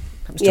 don't they?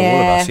 Happens to all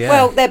of us, yeah.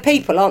 Well, they're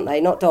people, aren't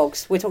they? Not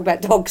dogs. We're talking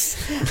about dogs.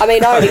 I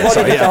mean, I only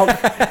wanted a dog.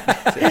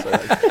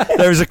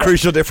 There is a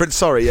crucial difference.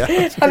 Sorry,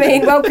 yeah. I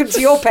mean, welcome to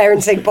your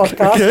parenting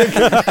podcast.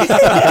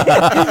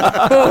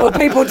 Oh,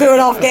 people do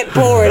enough get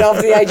boring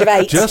after the age of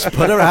 8. Just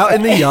put her out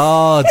in the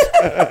yard.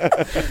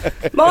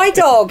 My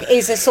dog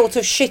is a sort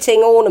of shitting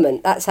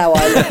ornament. That's how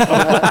I look on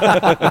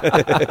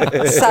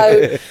her.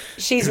 So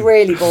she's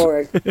really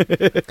boring.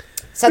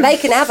 So they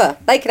can have her.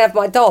 They can have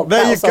my dog. There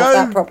That'll you solve go.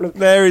 that problem.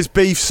 There is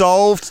beef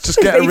solved. Just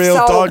get a Beef real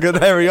solved. dog, and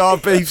there we are.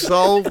 Beef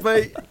solved,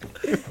 mate.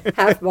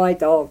 Have my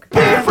dog.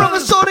 Beef from the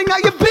sorting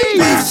out your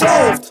beef.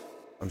 Solved.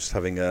 I'm just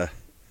having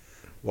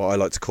what I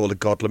like to call a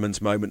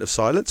Godleman's moment of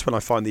silence when I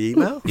find the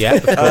email. Yeah,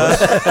 of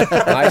course.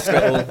 Nice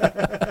little...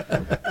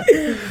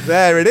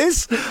 There it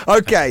is.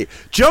 Okay.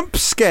 Jump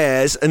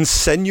scares and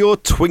Senor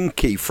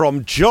Twinkie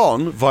from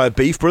John via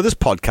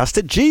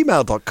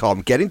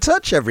beefbrotherspodcast@gmail.com. Get in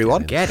touch,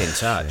 everyone. Get in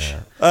touch.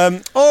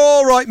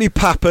 All right, me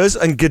pappers,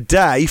 and good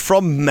day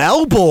from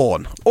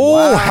Melbourne.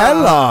 Oh,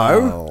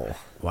 hello.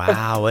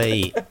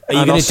 Wowee. Are you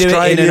An going to do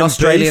it in an Australian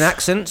Australian beef?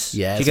 accent?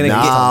 Yes. You're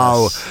gonna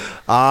No.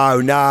 Oh,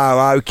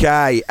 no.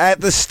 Okay.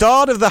 At the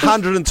start of the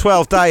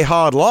 112-day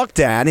hard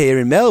lockdown here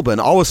in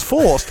Melbourne, I was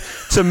forced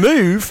to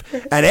move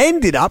and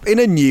ended up in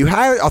a new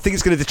house. I think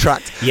it's going to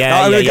detract.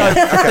 Yeah, No, yeah.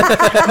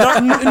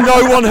 Okay.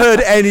 No one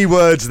heard any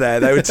words there.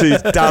 They were too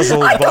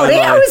dazzled I by got it.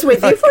 my... I was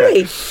with you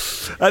fully.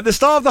 At the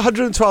start of the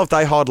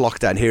 112-day hard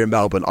lockdown here in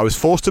Melbourne, I was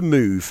forced to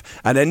move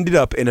and ended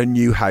up in a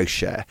new house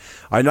share.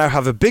 I now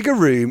have a bigger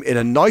room in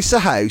a nicer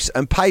house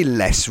and pay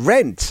less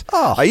rent.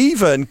 Oh. I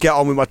even get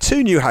on with my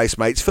 2 new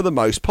housemates for the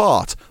most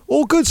part.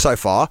 All good so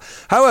far.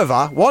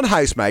 However, one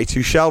housemate,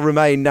 who shall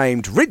remain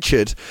named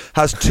Richard,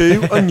 has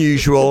 2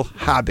 unusual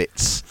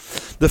habits.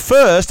 The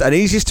first and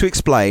easiest to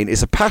explain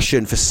is a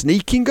passion for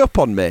sneaking up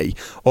on me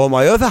or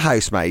my other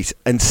housemate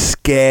and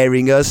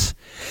scaring us.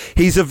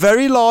 He's a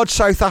very large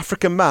South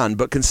African man,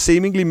 but can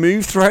seemingly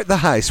move throughout the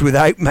house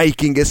without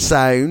making a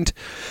sound.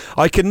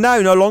 I can now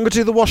no longer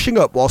do the washing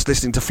up whilst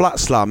listening to Flat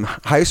Slam,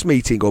 House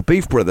Meeting or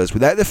Beef Brothers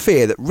without the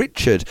fear that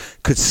Richard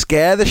could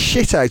scare the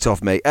shit out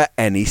of me at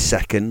any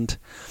second.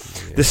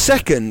 The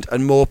second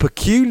and more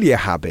peculiar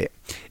habit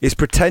is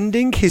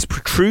pretending his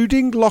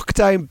protruding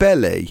lockdown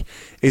belly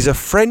is a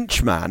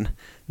Frenchman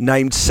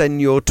named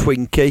Senor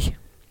Twinkie.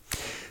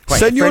 Wait,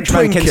 Senor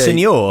Frenchman can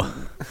Senor?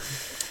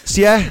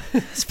 Yeah.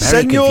 It's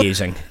very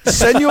confusing.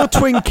 Senor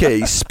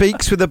Twinkie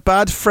speaks with a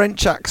bad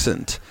French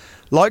accent,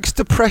 likes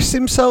to press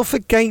himself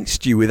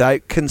against you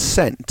without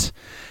consent,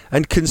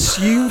 and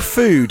consume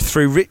food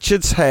through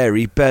Richard's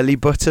hairy belly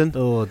button.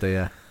 Oh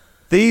dear.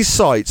 These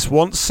sights,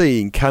 once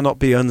seen, cannot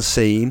be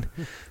unseen.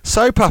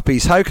 So,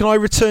 puppies, how can I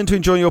return to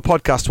enjoying your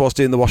podcast whilst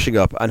doing the washing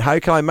up? And how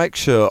can I make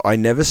sure I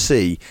never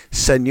see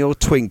Senor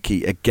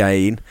Twinkie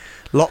again?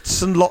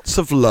 Lots and lots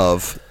of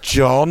love.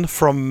 John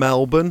from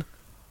Melbourne.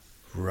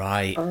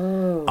 Right.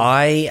 Oh.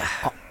 I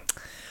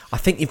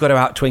think you've got to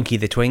out Twinkie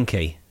the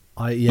Twinkie.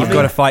 Yeah. You've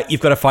got to fight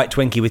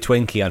Twinkie with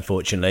Twinkie,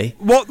 unfortunately.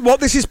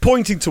 What this is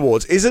pointing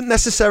towards isn't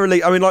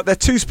necessarily, I mean, like, they're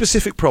 2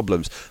 specific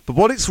problems, but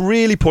what it's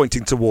really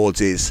pointing towards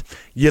is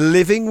you're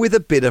living with a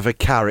bit of a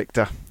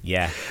character.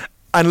 Yeah.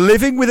 And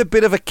living with a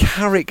bit of a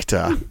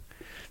character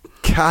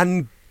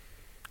can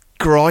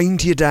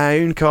grind you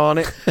down, can't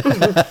it?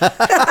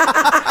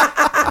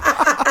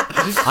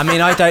 I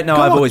mean, I don't know.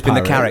 I've always been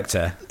the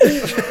character.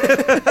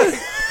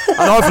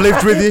 And I've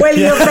lived with you. Well,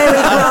 you're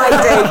very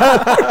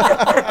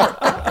grinding.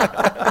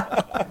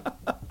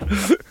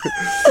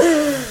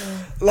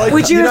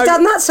 Would you have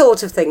done that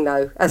sort of thing,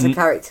 though, as a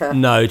character?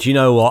 No, do you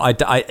know what?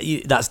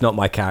 That's not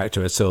my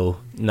character at all.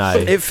 No.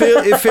 It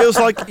feels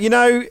like, you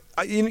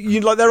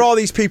like there are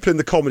these people in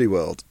the comedy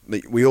world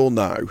that we all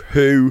know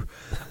who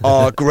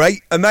are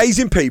great,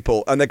 amazing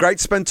people, and they're great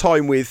to spend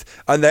time with,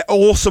 and they're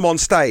awesome on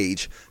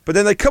stage, but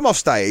then they come off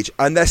stage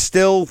and they're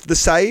still the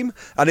same,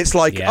 and it's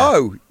like,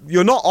 oh,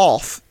 you're not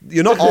off,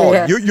 you're not on,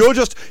 Yeah.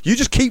 you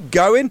just keep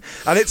going,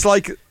 and it's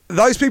like,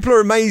 those people are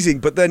amazing,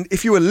 but then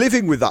if you were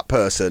living with that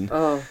person,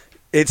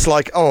 it's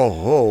like,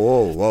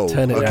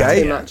 Turn it okay. down.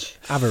 Too much.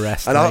 Have a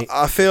rest, And mate.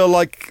 I feel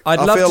like I'd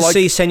love to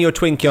see Senor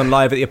Twinkie on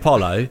live at the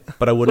Apollo,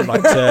 but I wouldn't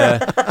like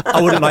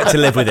to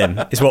live with him.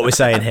 Is what we're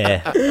saying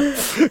here.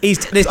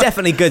 There's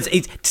definitely good.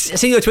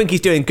 Senor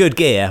Twinkie's doing good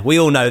gear. We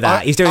all know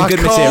that. He's doing I good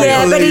can't material.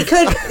 Yeah, but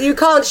you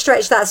can't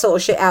stretch that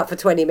sort of shit out for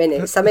 20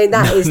 minutes. I mean,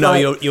 that is No,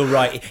 like... you're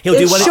right. He'll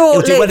do well.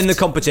 He'll do well in the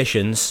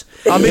competitions.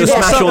 He'll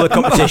smash all the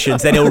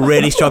competitions. Then he'll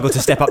really struggle to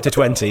step up to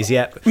 20s.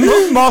 Yep.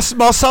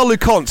 Marcel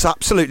Lecont's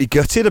absolutely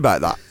gutted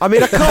about that. I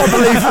mean, I can't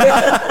believe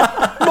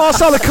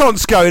Marcel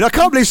Lecont's going, I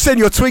can't believe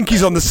Senor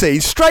Twinkie's on the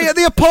scene straight at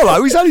the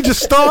Apollo. He's only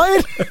just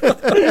started.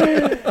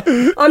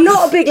 I'm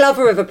not a big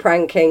lover of a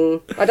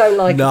pranking. I don't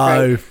like a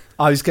No, prank.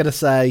 I was going to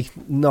say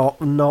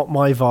not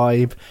my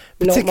vibe.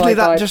 Not Particularly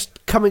my that vibe.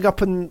 just coming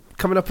up and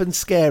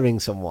scaring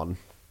someone.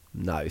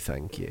 No,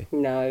 thank you.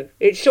 No,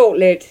 it's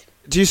short-lived.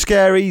 Do you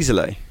scare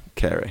easily,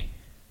 Kerry?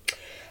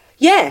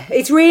 Yeah,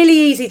 it's really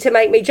easy to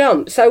make me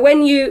jump. So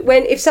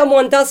if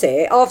someone does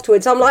it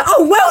afterwards, I'm like,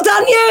 oh, well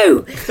done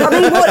you! I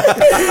mean, what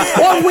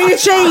have we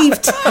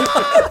achieved?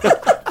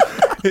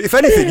 If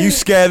anything, you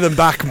scare them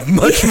back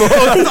much more.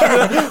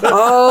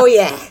 Oh,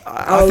 yeah.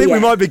 I think we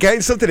might be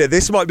getting something here.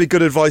 This might be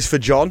good advice for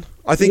John.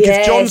 I think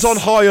if John's on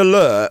high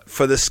alert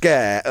for the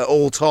scare at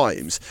all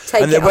times,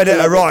 and then when it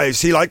arrives,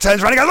 he like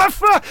turns around and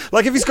goes, ah!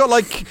 Like if he's got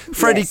like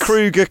Freddy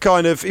Krueger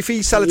kind of, if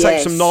he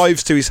sellotapes some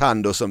knives to his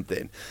hand or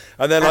something,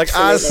 and then like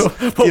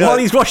while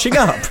he's washing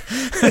up.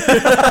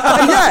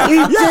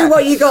 You do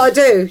what you got to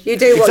do. You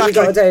do what you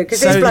got to do,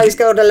 because this bloke's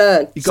got to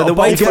learn. So the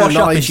way to wash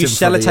up is you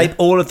sellotape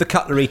all of the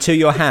cutlery to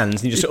your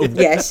hands and you just sort of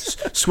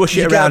swoosh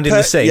it around in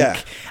the sink.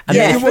 And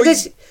then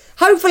because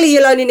hopefully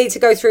you'll only need to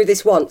go through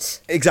this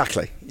once.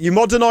 Exactly. You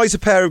modernise a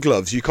pair of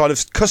gloves, you kind of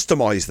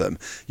customise them,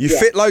 you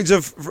fit loads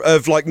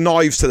of like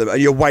knives to them,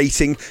 and you're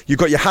waiting. You've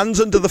got your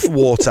hands under the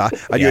water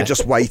and you're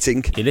just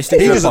waiting. You're listening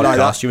to a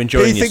podcast, you're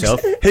enjoying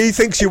yourself. He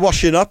thinks you're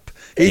washing up.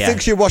 He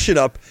thinks you're washing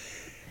up.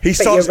 He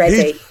starts.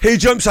 He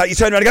jumps out. You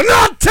turn around and go,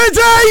 "Not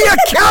today, you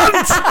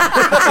cunt!"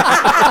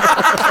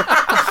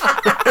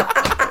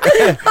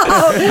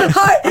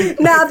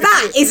 Now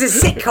that is a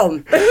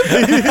sitcom.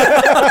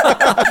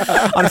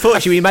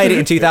 Unfortunately, we made it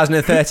in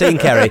 2013,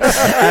 Kerry. But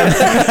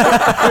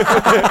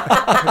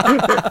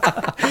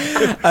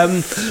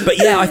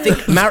yeah, I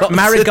think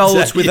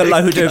marigolds with a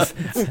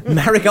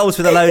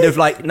load of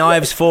like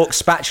knives, forks,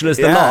 spatulas,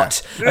 the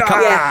lot,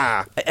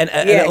 and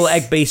a little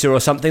egg beater or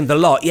something, the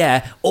lot,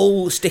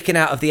 all sticking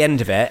out of the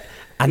end of it.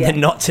 And then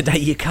not today,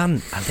 you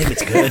can't. I think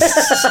it's good.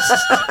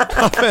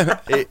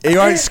 He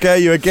won't scare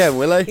you again,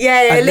 will he?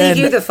 Yeah, leave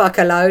you the fuck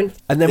alone.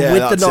 And then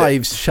with the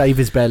knives, shave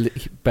his belly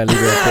real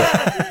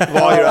quick.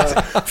 While you're at it.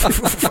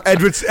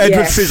 Edward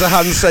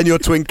Scissorhands, send your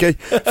Twinkie.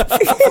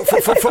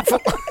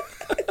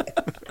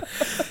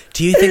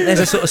 Do you think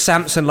there's a sort of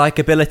Samson-like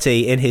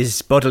ability in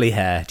his bodily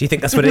hair? Do you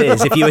think that's what it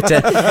is? If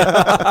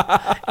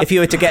you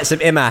were to get some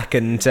Imac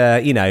and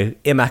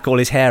Imac all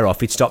his hair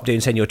off, he'd stop doing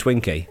send your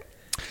Twinkie.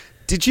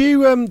 Did you,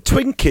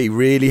 Twinkie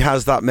really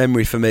has that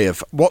memory for me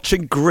of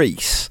watching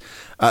Grease.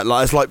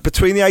 It's like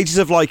between the ages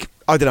of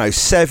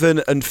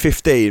 7 and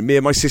 15, me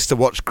and my sister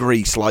watched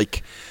Grease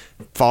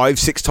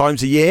 5-6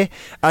 times a year.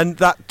 And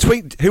that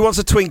Who Wants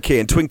a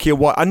Twinkie and Twinkie and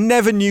What? I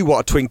never knew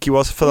what a Twinkie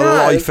was for the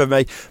life of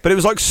me. But it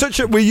was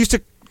we used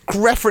to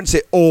reference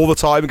it all the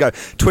time and go,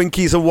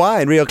 Twinkies and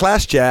wine, real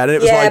class, Jan. And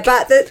it was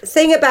but the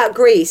thing about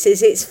Greece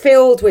is it's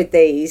filled with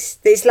these.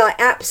 It's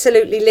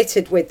absolutely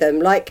littered with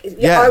them. I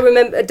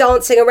remember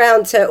dancing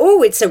around to,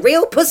 it's a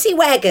real pussy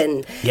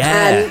wagon.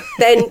 Yeah. And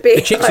then being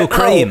the chicks will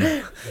cream.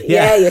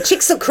 Your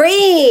chicks will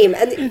cream.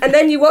 And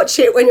then you watch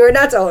it when you're an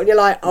adult and you're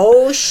like,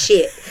 oh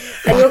shit.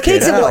 And your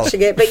kids are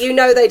watching it, but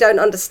they don't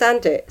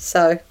understand it.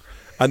 So.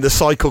 And the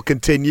cycle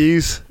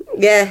continues.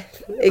 Yeah,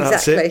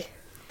 exactly.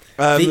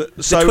 The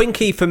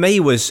Twinkie for me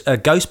was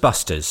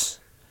Ghostbusters.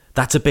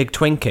 That's a big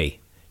Twinkie.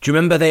 Do you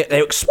remember they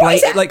explain?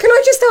 Can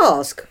I just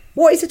ask,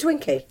 what is a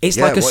Twinkie? It's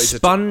like a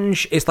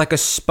sponge. It's like a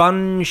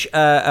sponge,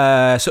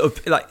 sort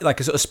of like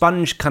a sort of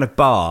sponge kind of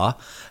bar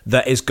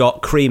that has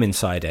got cream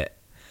inside it.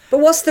 But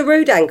what's the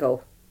rude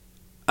angle?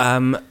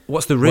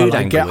 What's the rude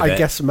angle? I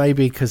guess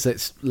maybe because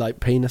it's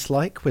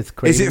penis-like with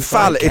cream. Is it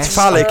phallic? It's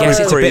phallic. I guess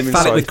with it's cream a bit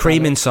phallic inside. with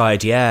cream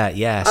inside.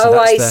 Yeah. So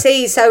I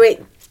see. So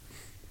it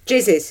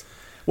jizzes.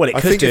 Well, it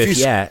could do if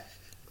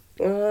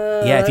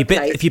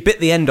if you bit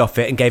the end off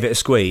it and gave it a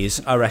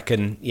squeeze, I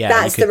reckn. Yeah,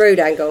 that's the rude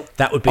angle.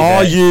 That would be.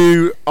 Are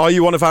you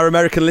one of our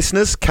American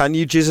listeners? Can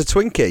you jizz a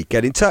Twinkie?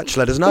 Get in touch.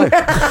 Let us know.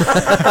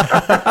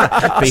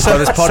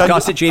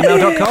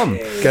 beefbrotherspodcast@gmail.com.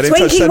 Get in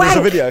touch. Send us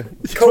a video.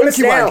 Call us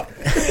now.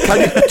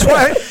 Can you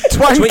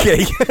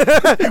Twanky?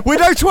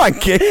 Widow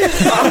Twanky.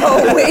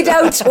 Oh,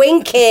 Widow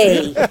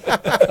Twinkie.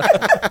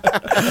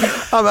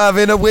 I'm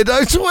having a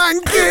Widow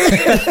Twanky.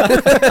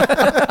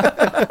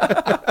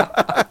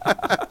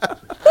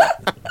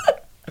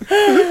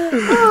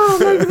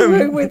 Maybe the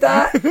mood with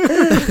that.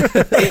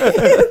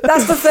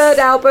 That's the third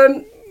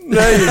album.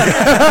 There you go.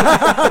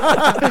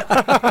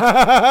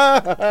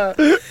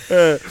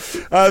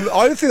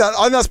 I don't think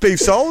that's beef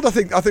sold. I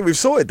think we've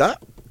sorted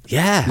that.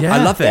 Yeah,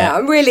 I love it. Yeah,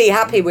 I'm really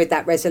happy with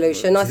that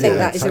resolution. I think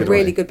that is a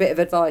really good bit of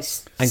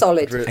advice.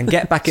 Solid. And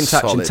get back in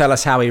touch and tell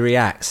us how he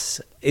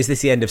reacts. Is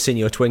this the end of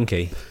Senior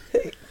Twinkie?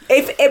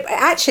 If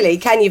actually,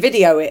 can you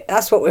video it?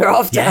 That's what we're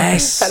after.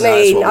 Yes. I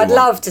mean, I'd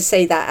love to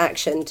see that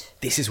actioned.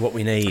 This is what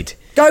we need.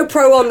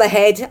 GoPro on the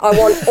head. I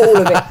want all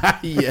of it.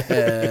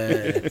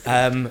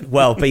 Yeah.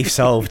 Well, beef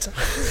solved.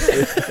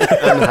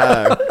 And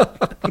how?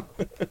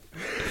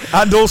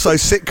 And also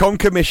sitcom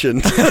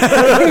commissioned. Beef from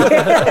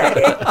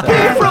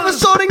the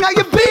sorting out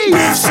your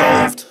beef.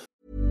 Solved.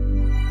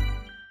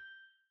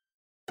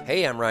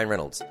 Hey, I'm Ryan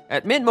Reynolds.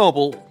 At Mint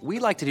Mobile, we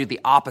like to do the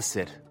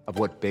opposite of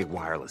what Big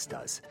Wireless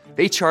does.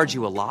 They charge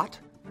you a lot,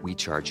 we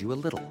charge you a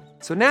little.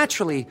 So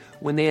naturally,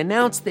 when they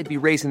announced they'd be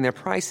raising their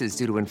prices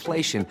due to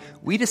inflation,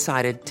 we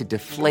decided to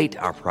deflate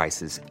our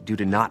prices due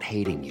to not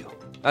hating you.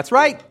 That's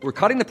right. We're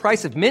cutting the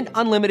price of Mint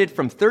Unlimited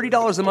from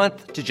 $30 a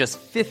month to just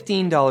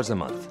 $15 a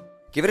month.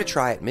 Give it a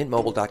try at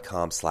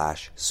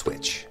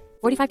mintmobile.com/switch.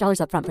 $45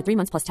 up front for 3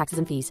 months plus taxes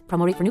and fees.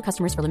 Promo rate for new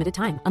customers for limited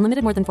time.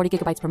 Unlimited more than 40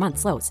 gigabytes per month.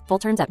 Slows full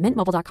terms at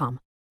mintmobile.com.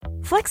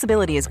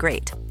 Flexibility is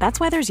great. That's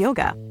why there's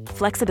yoga.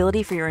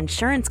 Flexibility for your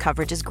insurance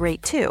coverage is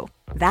great too.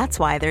 That's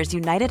why there's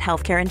United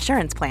Healthcare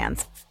Insurance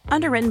Plans.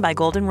 Underwritten by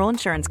Golden Rule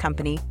Insurance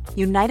Company,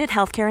 United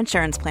Healthcare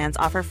Insurance Plans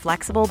offer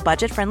flexible,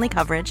 budget-friendly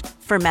coverage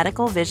for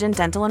medical, vision,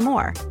 dental, and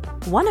more.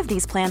 One of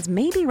these plans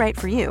may be right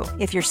for you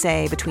if you're,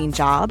 say, between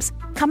jobs,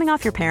 coming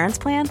off your parents'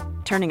 plan,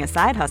 turning a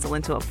side hustle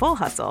into a full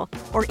hustle,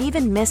 or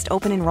even missed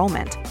open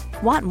enrollment.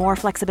 Want more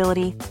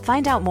flexibility?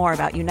 Find out more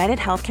about United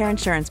Healthcare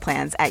Insurance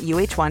Plans at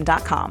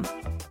uh1.com.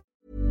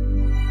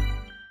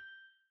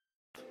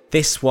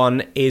 This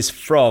one is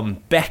from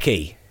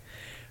Becky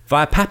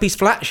via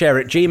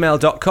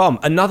pappysflatshare@gmail.com.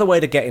 Another way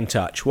to get in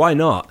touch. Why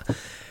not?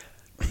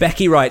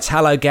 Becky writes,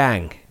 "Hello,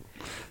 gang.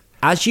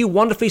 As you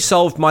wonderfully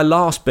solved my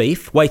last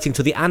beef, waiting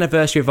till the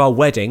anniversary of our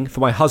wedding for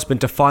my husband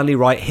to finally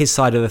write his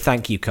side of the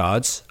thank you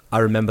cards," I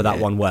remember that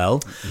one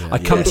well. I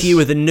come to you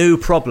with a new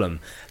problem.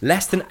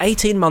 Less than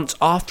 18 months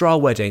after our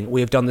wedding,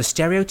 we have done the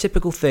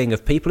stereotypical thing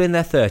of people in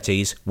their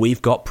 30s,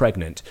 we've got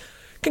pregnant.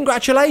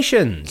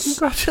 Congratulations.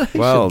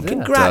 Well,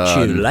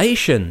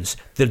 congratulations.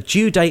 The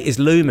due date is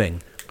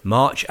looming,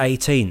 March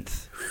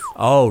 18th.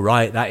 Oh,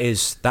 right,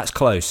 that's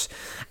close.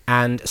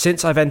 And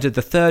since I've entered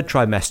the third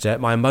trimester,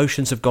 my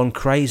emotions have gone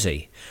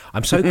crazy.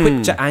 I'm so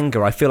quick to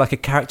anger, I feel like a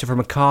character from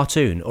a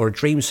cartoon or a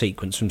dream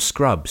sequence from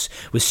Scrubs,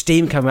 with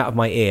steam coming out of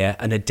my ear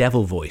and a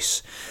devil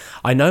voice.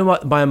 I know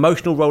my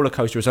emotional roller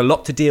coaster is a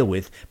lot to deal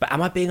with, but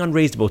am I being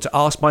unreasonable to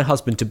ask my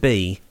husband to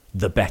be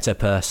the better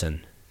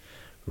person?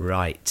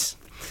 Right.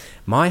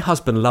 My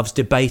husband loves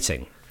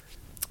debating,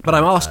 but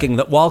I'm asking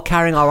that while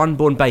carrying our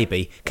unborn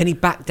baby, can he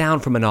back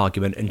down from an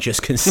argument and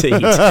just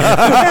concede?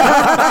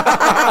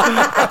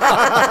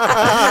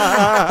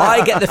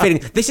 I get the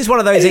feeling this is one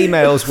of those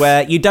emails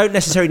where you don't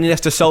necessarily need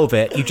us to solve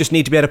it. You just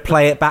need to be able to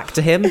play it back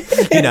to him.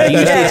 You know,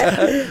 you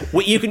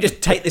can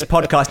just take this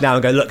podcast now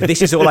and go, look,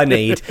 this is all I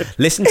need.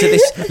 Listen to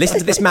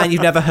this man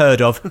you've never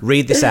heard of.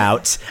 Read this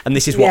out, and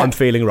this is what I'm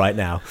feeling right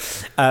now.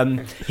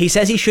 He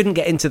says he shouldn't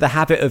get into the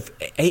habit of.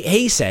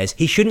 He says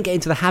he shouldn't get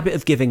into the habit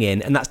of giving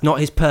in, and that's not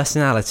his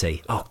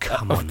personality. Oh,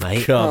 come on, mate.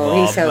 He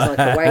sounds like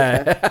a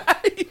wanker.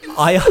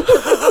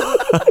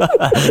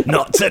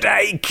 Not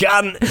today,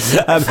 cunt.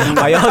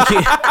 I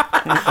argue.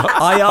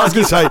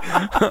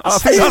 I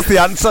think that's the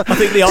answer. I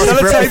think the answer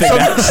for everything.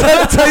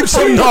 Sellotape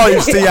some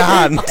knives to your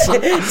hand.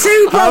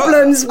 2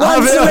 problems,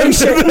 one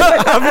solution.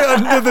 Have it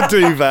under the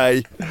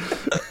duvet.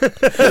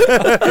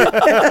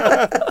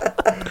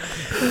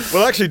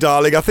 Well, actually,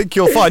 darling, I think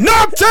you'll find.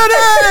 Not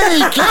today,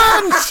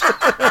 cunt!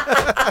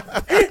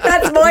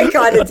 That's my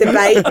kind of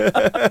debate. And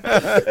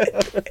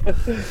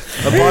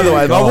by the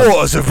way, my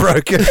waters are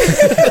broken.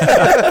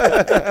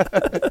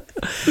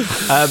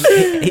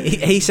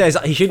 He says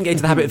he shouldn't get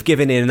into the habit of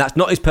giving in, and that's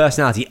not his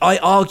personality. I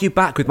argue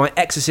back with my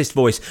exorcist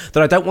voice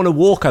that I don't want to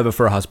walk over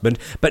for a husband,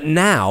 but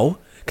now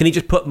can he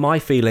just put my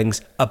feelings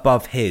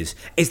above his?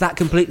 Is that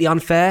completely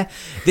unfair?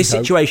 This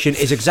situation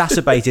is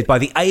exacerbated by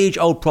the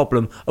age-old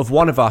problem of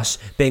one of us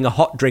being a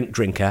hot drink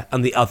drinker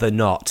and the other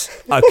not.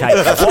 Okay,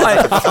 what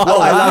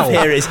I love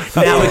here is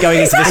now we're going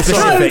into the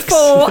specifics.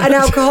 For an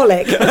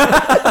alcoholic.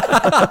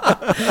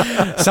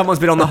 Someone's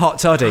been on the hot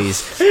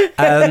toddies.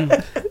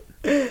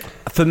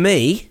 For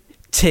me,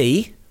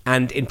 tea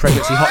and in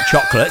pregnancy hot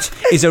chocolate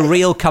is a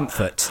real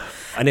comfort.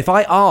 And if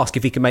I ask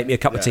if he can make me a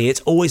cup of tea,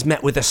 it's always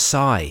met with a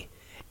sigh.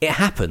 It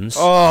happens,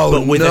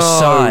 but with a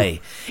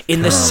sigh.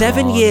 In the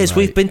 7 years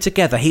we've been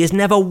together, he has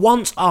never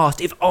once asked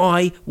if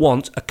I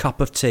want a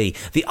cup of tea.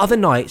 The other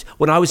night,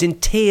 when I was in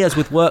tears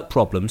with work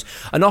problems,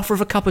 an offer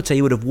of a cup of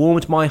tea would have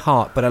warmed my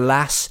heart, but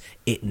alas,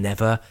 it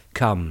never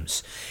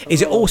comes.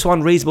 Is it also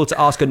unreasonable to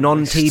ask a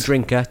non-tea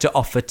drinker to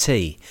offer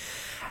tea?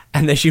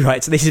 And then she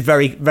writes, this is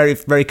very, very,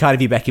 very kind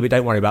of you, Becky, but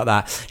don't worry about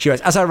that. She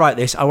writes, as I write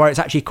this, I worry it's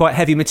actually quite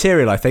heavy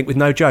material, I think, with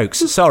no jokes.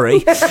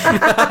 Sorry.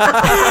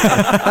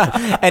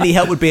 Any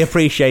help would be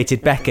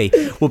appreciated, Becky.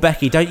 Well,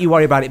 Becky, don't you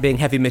worry about it being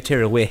heavy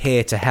material. We're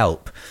here to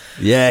help.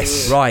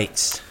 Yes.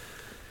 Right.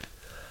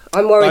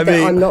 I'm worried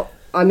that I'm not.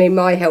 I mean,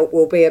 my help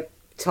will be a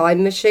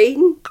time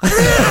machine.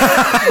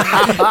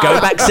 Go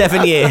back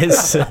 7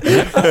 years.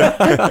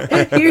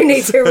 You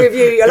need to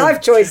review your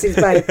life choices,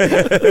 babe.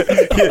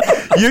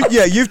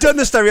 You've done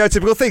the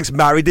stereotypical things.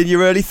 Married in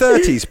your early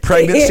 30s,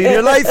 pregnancy in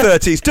your late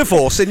 30s,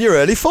 divorce in your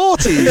early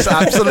 40s.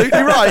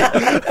 Absolutely right.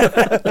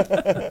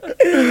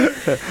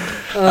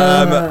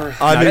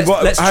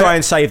 Let's try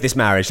and save this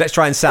marriage. Let's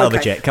try and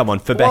salvage it. Come on,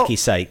 for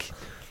Becky's sake.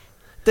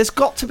 There's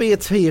got to be a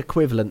tea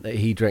equivalent that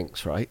he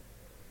drinks, right?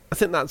 I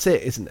think that's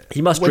it, isn't it?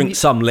 He must drink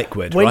some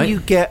liquid, right?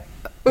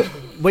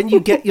 When you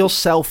get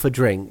yourself a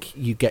drink,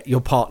 you get your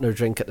partner a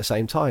drink at the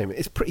same time.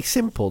 It's pretty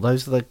simple.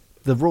 Those are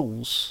the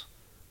rules,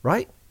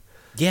 right?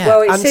 Yeah.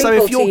 Well, it's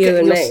simple to you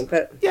and me,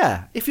 but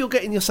yeah, if you're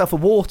getting yourself a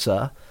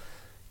water,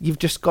 you've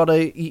just got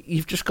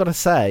to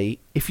say,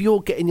 if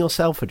you're getting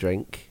yourself a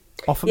drink,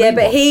 Offer Yeah, me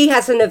but one. he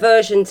has an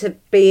aversion to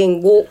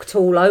being walked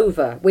all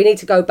over. We need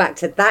to go back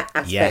to that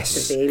aspect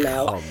of the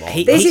email.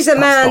 This is a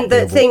man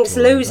that thinks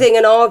losing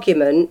an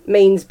argument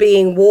means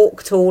being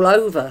walked all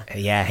over.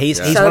 Yeah, he's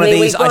So, one I of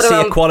mean, these. we've I got see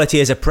to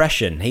equality as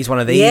oppression. He's one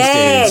of these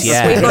Yes, dudes.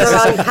 Yeah, we've got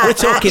to unpack we're that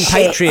talking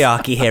shit.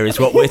 patriarchy here, is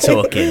what we're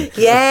talking.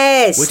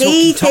 Yes, We're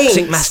he talking toxic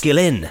thinks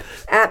masculine.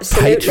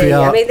 absolutely.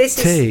 I mean,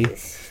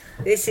 Patriarchy.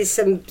 this is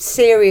some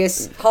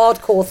serious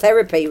hardcore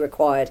therapy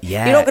required.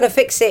 Yeah. You're not going to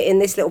fix it in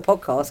this little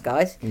podcast,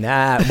 guys.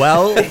 Nah,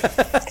 well,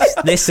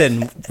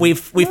 listen, we've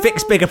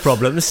fixed bigger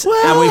problems,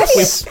 and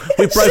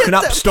we've broken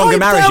up stronger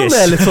Pipe marriages. down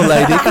there, little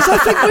lady, because I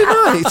think we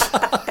might.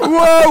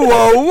 Whoa,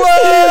 whoa,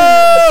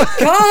 whoa!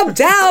 Calm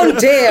down,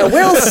 dear.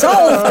 We'll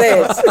solve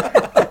this.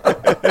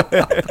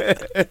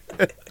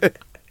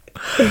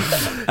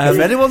 If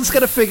anyone's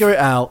going to figure it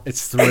out,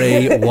 it's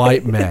 3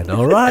 white men,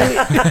 all right?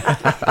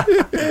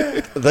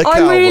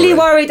 I'm really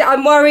worried.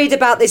 I'm worried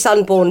about this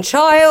unborn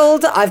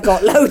child. I've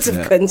got loads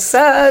of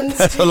concerns.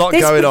 There's a lot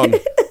going on.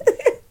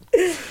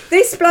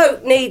 This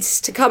bloke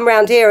needs to come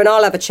round here and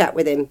I'll have a chat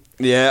with him.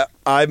 Yeah,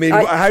 I mean,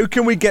 how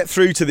can we get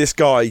through to this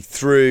guy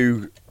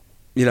through?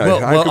 You know,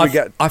 how can we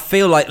get? I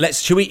feel like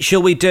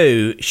shall we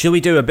do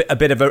a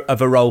bit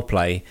of a role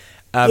play?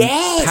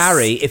 Yes.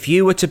 Harry, if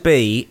you were to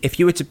be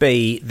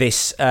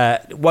this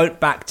won't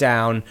back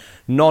down,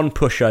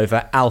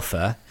 non-pushover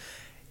alpha,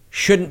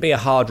 shouldn't be a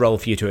hard role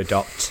for you to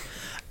adopt.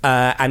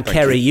 And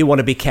Kerry, you want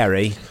to be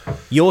Kerry.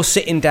 You're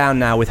sitting down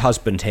now with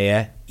husband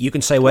here. You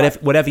can say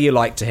whatever you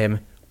like to him.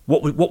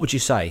 What would you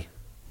say?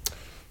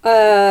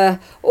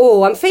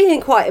 I'm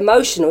feeling quite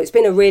emotional. It's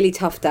been a really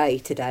tough day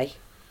today.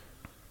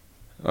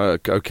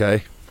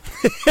 Okay.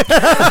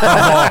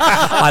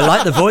 I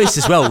like the voice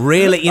as well.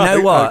 Really, you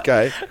know what?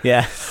 Okay.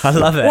 Yeah, I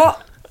love it.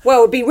 What? Well,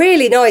 it'd be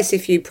really nice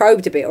if you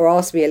probed a bit or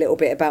asked me a little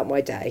bit about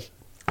my day.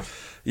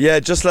 Yeah,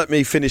 just let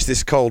me finish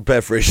this cold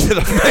beverage that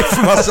I've made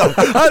for myself.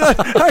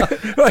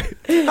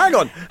 Hang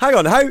on.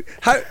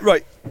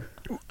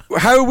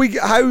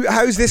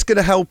 How's this going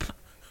to help?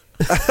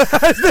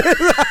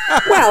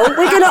 Well,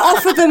 we're going to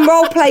offer them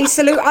role play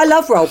salute. I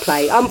love role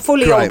play. I'm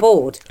fully on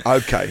board.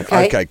 Okay,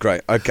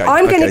 great. Okay.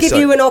 I'm going to give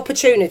you an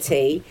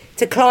opportunity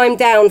to climb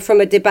down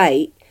from a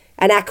debate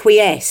and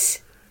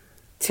acquiesce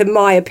to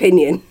my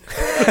opinion.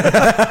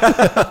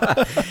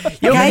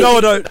 You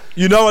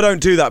know I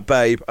don't do that,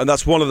 babe, and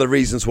that's one of the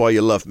reasons why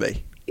you love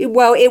me.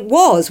 Well, it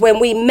was when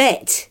we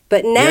met,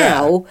 but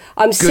now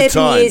I'm Good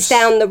 7 years times.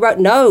 down the road.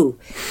 No,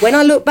 when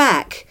I look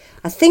back,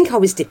 I think I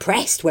was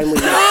depressed when we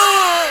met.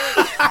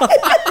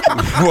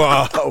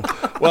 Wow.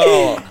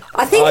 Well,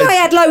 I think I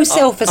had low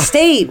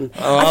self-esteem.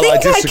 I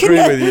disagree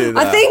with you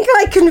there. I think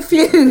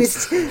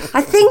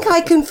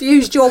I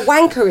confused your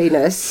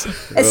wankeriness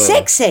as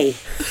sexy,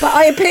 but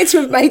I appear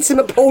to have made some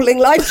appalling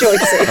life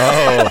choices.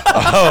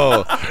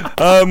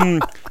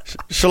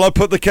 Shall I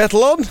put the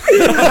kettle on? No,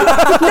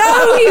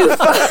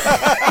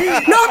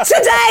 not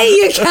today.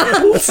 You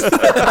can't.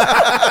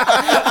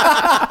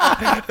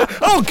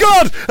 Oh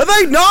God, are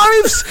they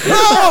knives?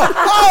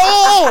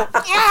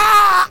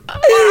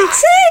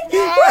 See,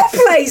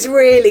 roleplay's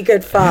really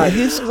good fun.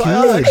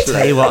 I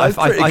tell you what,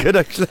 pretty good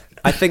actually.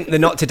 I think the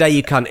 "not today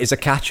you cunt" is a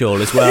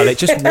catch-all as well. It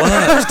just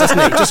works, doesn't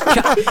it?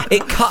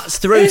 It cuts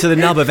through to the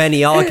nub of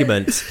any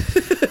argument.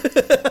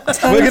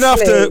 We're gonna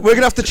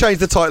have to change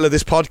the title of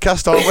this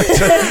podcast, aren't we?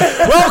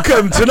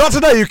 Welcome to Not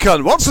Today You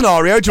Cunt. What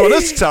scenario do you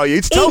want us to tell you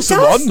to tell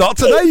someone not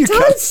today you It cunt?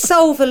 does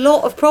solve a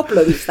lot of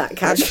problems, that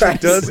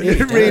catchphrase.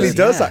 It really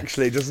does,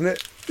 actually, doesn't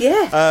it?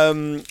 Yeah.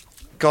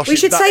 Gosh, We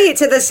should say it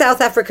to the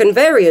South African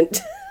variant.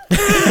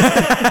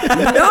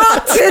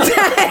 Not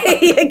today,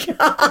 you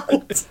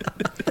can't.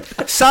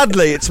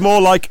 Sadly, it's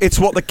more like it's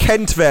what the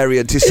Kent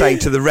variant is saying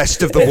to the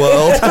rest of the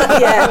world.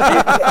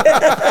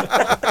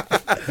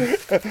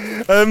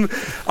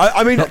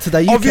 I mean, Not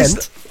today, you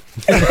Kent.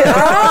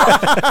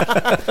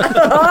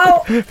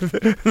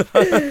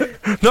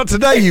 Not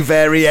today, you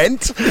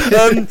variant.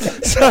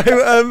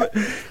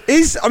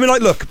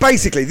 Look,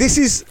 basically,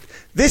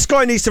 this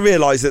guy needs to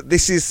realise that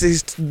this is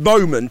his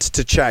moment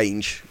to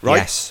change, right?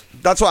 Yes.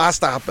 That's what has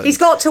to happen. He's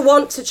got to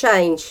want to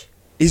change.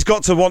 He's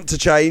got to want to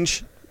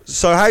change.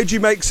 So how do you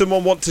make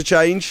someone want to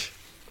change?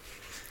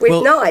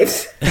 With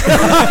knives.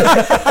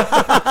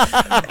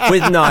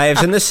 With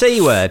knives and the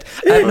C word.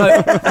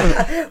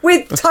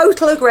 With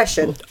total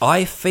aggression.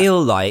 I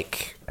feel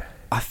like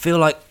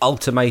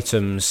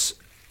ultimatums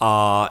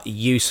are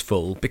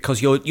useful because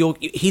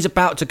he's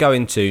about to go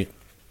into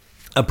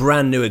a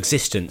brand new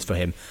existence for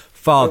him.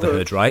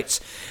 Fatherhood, right?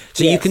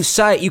 So Yes. you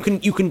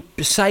can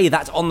say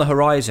that's on the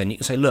horizon. You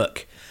can say,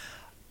 look,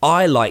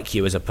 I like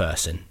you as a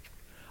person.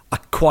 I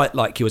quite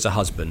like you as a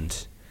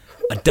husband.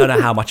 I don't know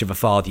how much of a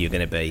father you're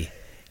going to be.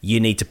 You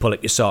need to pull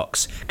up your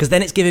socks, because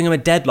then it's giving him a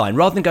deadline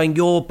rather than going,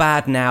 you're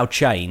bad now,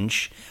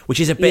 change,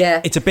 which is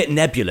it's a bit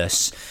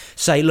nebulous.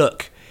 Say,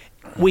 look,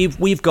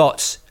 we've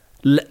got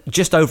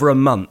just over a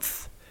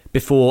month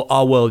before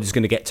our world is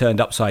going to get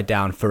turned upside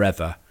down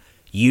forever.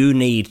 You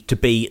need to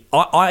be,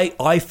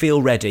 I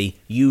feel ready,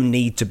 you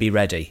need to be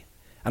ready.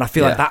 And I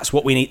feel like that's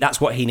what we need. That's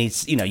what he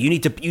needs. You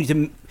need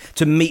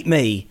to meet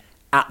me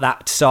at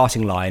that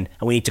starting line,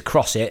 and we need to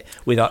cross it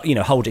with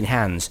holding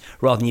hands,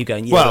 rather than you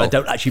going, I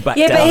don't actually back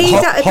down.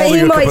 But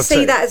he might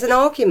see that as an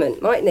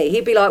argument, mightn't he?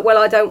 He'd be like, well,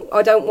 I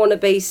don't want to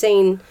be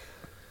seen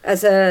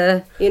as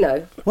a,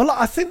 Well,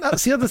 I think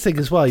that's the other thing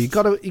as well. You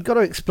got to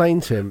explain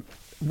to him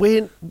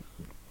we're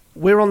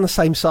on the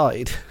same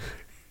side,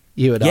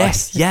 you and I.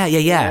 Yes,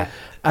 yeah.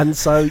 And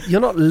so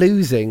you're not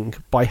losing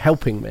by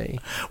helping me.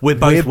 We're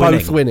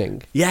both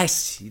winning.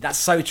 Yes, that's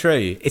so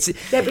true.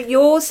 Yeah, but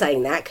you're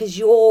saying that because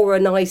you're a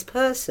nice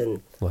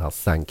person. Well,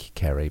 thank you,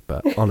 Kerry,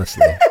 but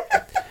honestly.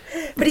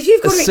 But if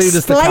you've got to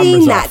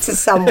explain that to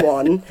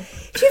someone,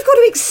 if you've got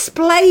to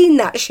explain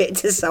that shit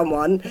to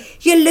someone,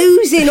 you're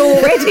losing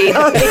already,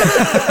 aren't you?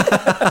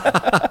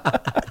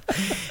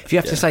 If you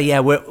have to say,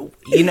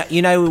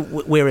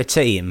 we're a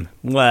team.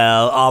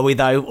 Well, are we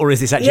though, or is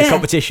this actually a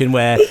competition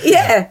where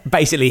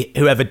basically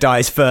whoever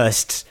dies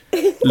first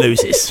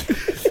loses?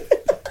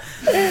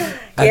 And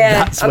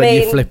that's when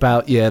you flip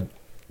out your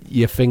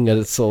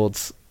finger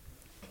swords.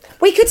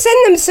 We could send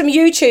them some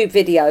YouTube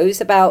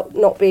videos about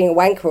not being a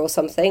wanker or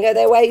something. Are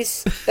there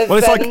ways of... Well,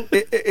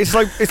 it's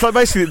like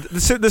basically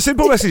the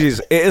simple message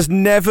is it has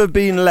never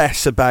been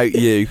less about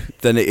you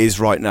than it is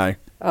right now.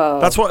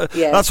 Oh, that's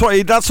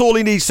all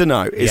he needs to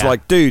know. Is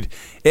like, dude,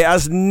 it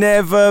has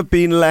never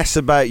been less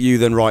about you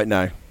than right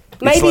now.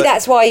 Maybe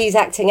that's why he's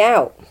acting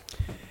out.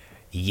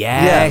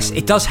 Yes,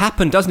 it does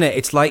happen, doesn't it?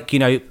 It's like,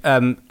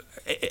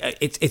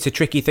 it's a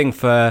tricky thing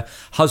for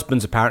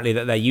husbands, apparently,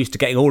 that they're used to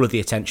getting all of the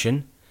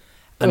attention,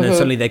 and then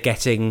suddenly they're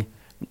getting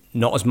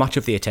not as much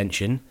of the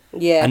attention.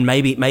 Yeah. And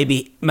maybe,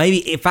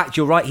 in fact,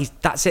 you're right.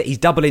 That's it. He's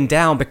doubling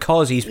down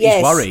because he's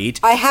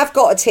worried. I have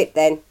got a tip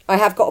then. I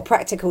have got a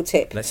practical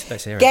tip. Let's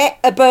hear it. Get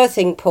a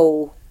birthing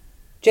pool.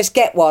 Just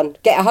get one.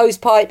 Get a hose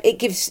pipe. It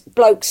gives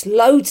blokes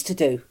loads to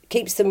do.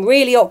 Keeps them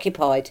really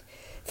occupied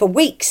for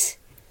weeks.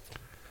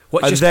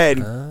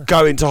 Then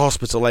go into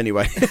hospital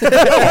anyway. Do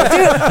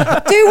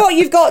what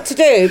you've got to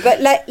do,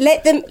 but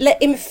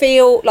let him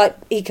feel like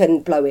he can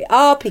blow it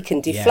up, he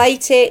can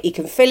deflate it, he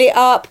can fill it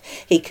up,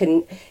 he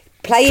can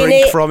play drink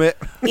in it from it.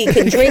 He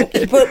can drink,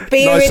 put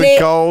beer nice in and it.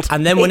 Cold.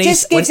 And then it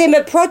just gives him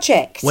a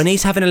project. When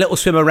he's having a little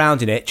swim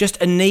around in it, just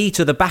a knee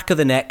to the back of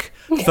the neck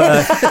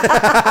for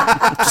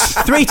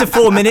 3 to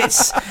 4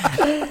 minutes,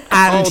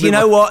 and you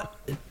know what?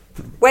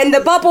 When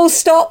the bubbles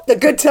stop, the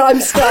good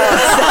times start.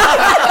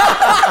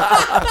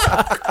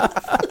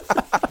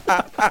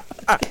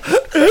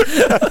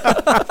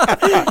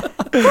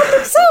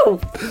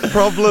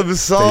 Problem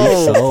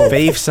solved.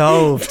 Beef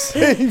solved.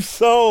 Beef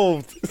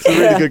solved. It's a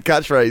really good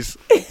catchphrase.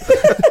 Beef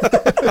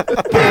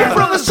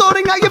from the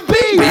sorting out your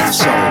beef. Beef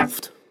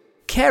solved.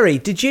 Kerry,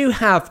 did you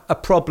have a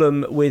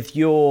problem with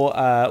your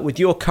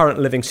current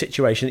living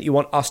situation that you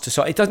want us to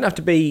solve? It doesn't have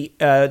to be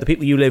the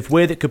people you live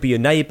with. It could be your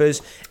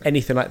neighbours,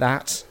 anything like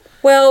that.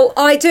 Well,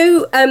 I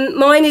do.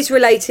 Mine is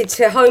related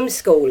to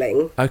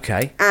homeschooling.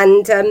 Okay.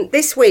 And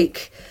this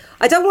week,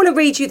 I don't want to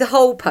read you the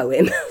whole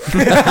poem.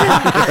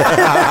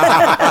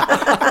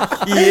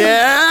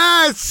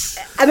 Yes!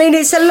 I mean,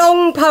 it's a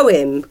long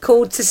poem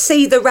called To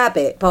See the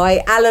Rabbit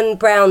by Alan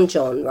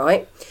Brownjohn,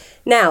 right?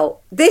 Now,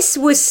 this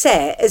was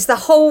set as the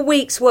whole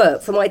week's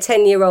work for my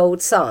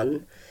 10-year-old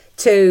son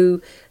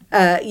to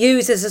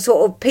use as a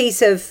sort of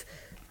piece of,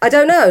 I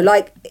don't know,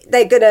 like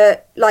they're going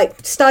to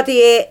like study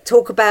it,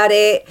 talk about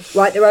it,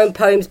 write their own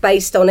poems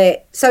based on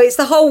it. So it's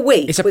the whole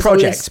week. It's a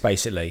project,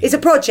 basically. It's a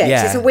project.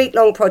 Yeah. It's a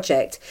week-long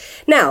project.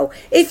 Now,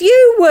 if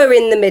you were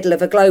in the middle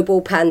of a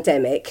global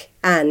pandemic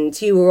and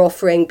you were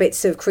offering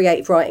bits of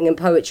creative writing and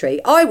poetry,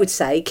 I would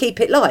say keep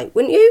it light,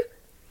 wouldn't you?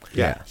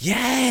 Yeah.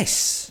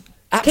 Yes.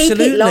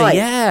 Absolutely, keep it light.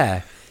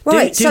 Yeah.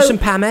 Right, do some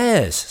Pam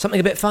Ayres, something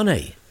a bit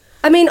funny.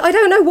 I mean, I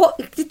don't know what...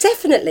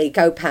 Definitely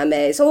go Pam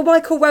Ayres or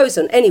Michael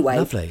Rosen. Anyway.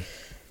 Lovely.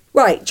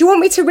 Right, do you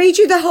want me to read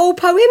you the whole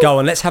poem? Go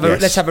on, let's have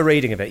a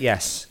reading of it,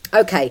 yes.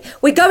 Okay,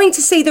 we're going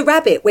to see the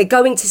rabbit, we're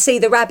going to see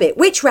the rabbit.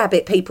 Which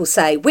rabbit, people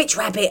say? Which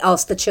rabbit,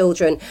 ask the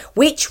children.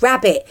 Which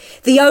rabbit?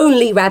 The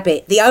only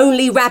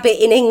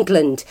rabbit in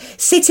England,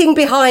 sitting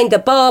behind a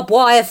barbed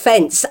wire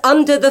fence,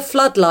 under the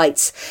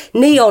floodlights,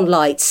 neon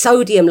lights,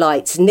 sodium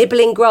lights,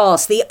 nibbling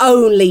grass, the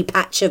only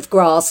patch of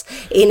grass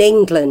in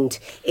England,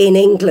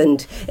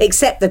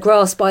 except the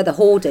grass by the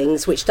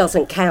hoardings, which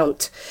doesn't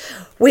count.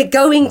 We're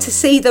going to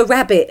see the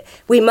rabbit.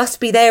 We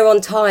must be there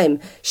on time.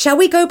 Shall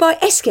we go by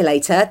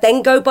escalator,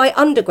 then go by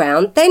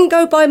underground, then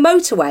go by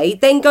motorway,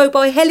 then go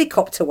by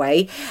helicopter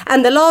way,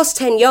 and the last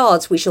 10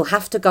 yards we shall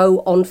have to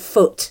go on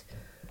foot.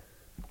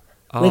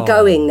 Oh. We're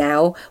going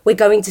now. We're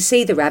going to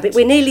see the rabbit.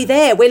 We're nearly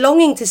there. We're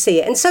longing to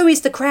see it. And so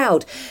is the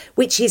crowd,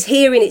 which is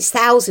here in its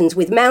thousands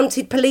with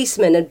mounted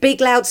policemen and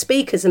big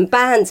loudspeakers and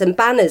bands and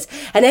banners.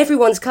 And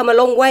everyone's come a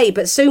long way,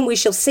 but soon we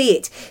shall see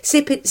it,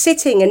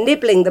 sitting and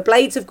nibbling the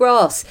blades of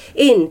grass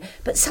in.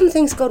 But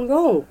something's gone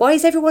wrong. Why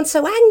is everyone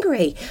so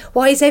angry?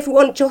 Why is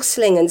everyone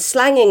jostling and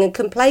slanging and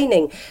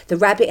complaining? The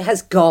rabbit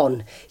has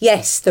gone.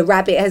 Yes, the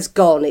rabbit has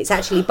gone. It's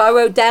actually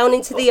burrowed down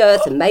into the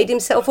earth and made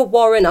himself a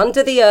warren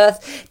under the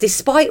earth,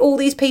 despite all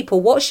these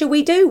people. What shall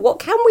we do? What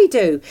can we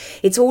do?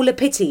 It's all a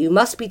pity. You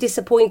must be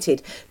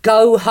disappointed.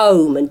 Go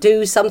home and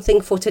do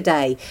something for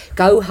today.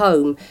 Go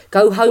home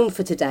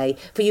for today,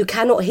 for you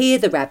cannot hear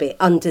the rabbit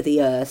under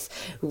the earth,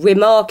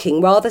 remarking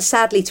rather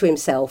sadly to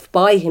himself,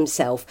 by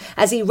himself,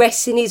 as he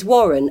rests in his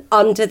warren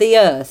under the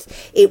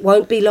earth, it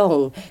won't be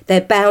long.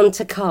 They're bound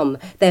to come.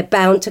 They're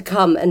bound to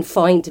come and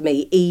find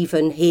me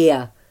even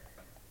here.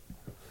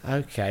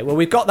 Okay, well,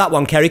 we've got that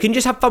one, Kerry. Can you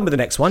just have fun with the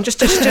next one? Just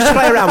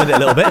play around with it a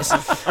little bit.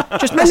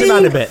 Just mess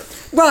around a bit.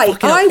 Right,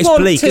 It's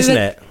bleak, isn't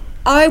it?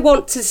 I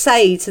want to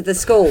say to the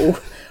school,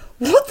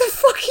 what the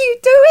fuck are you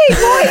doing?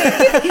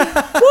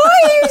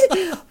 Why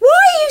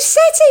are you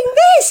setting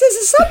this as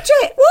a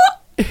subject? What?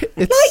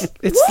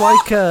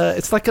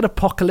 It's like an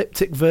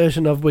apocalyptic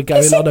version of We're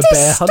Going on a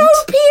Bear Hunt.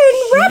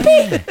 Dystopian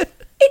rabbit.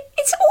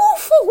 It's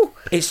awful.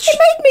 It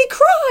made me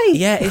cry.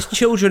 Yeah, it's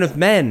Children of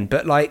Men,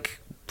 but like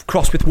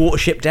crossed with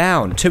Watership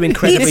Down. Two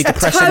incredibly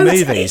depressing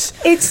movies.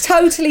 It's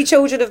totally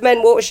Children of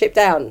Men, Watership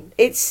Down.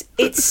 It's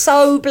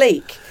so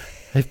bleak.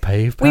 They've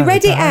paved we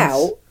read it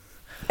out.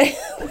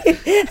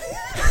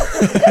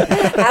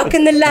 How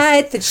can the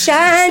light that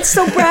shines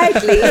so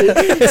brightly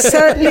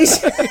certainly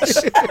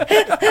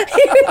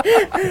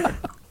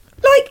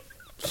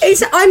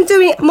I'm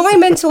doing my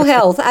mental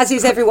health, as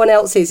is everyone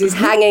else's, is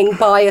hanging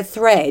by a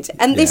thread,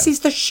 and this is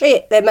the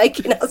shit they're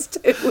making us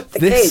do with the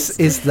kids.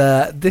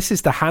 This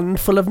is the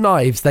handful of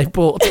knives they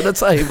brought to the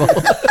table.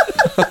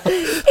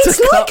 It's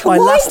like a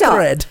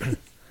wind-up.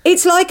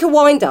 It's like a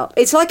wind-up.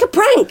 It's like a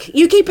prank.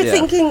 You keep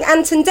thinking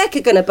Anton Deck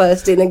are going to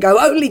burst in and go,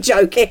 only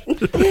joking.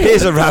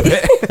 Here's a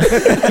rabbit.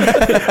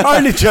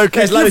 Only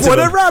joking. You've won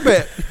a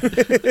rabbit.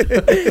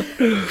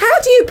 How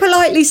do you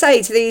politely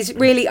say to these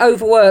really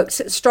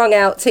overworked,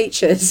 strung-out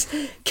teachers,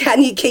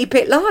 can you keep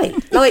it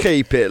light? Like,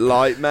 keep it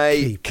light,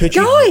 mate. Could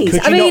you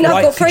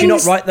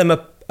not write them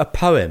a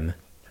poem?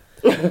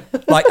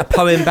 Like a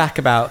poem back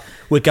about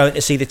we're going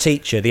to see the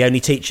teacher, the only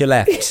teacher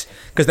left,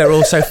 because they're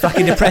all so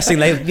fucking depressing.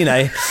 They,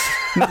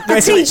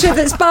 a teacher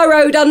that's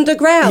burrowed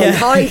underground,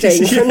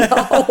 hiding from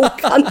the whole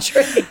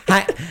country,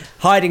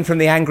 hiding from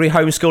the angry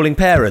homeschooling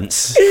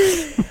parents.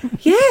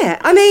 Yeah,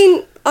 I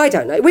mean, I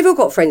don't know. We've all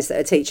got friends that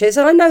are teachers,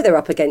 and I know they're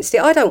up against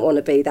it. I don't want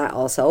to be that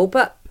arsehole,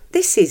 but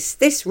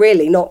this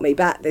really knocked me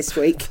back this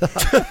week. You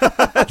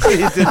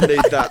didn't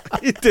need that.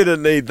 You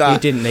didn't need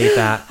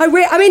that. I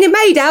mean, it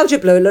made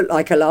Algebra look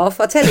like a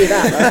laugh, I'll tell you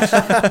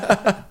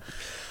that much.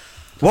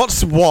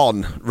 What's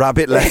one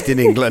rabbit left in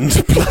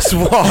England plus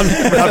one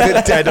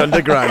rabbit dead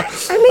underground?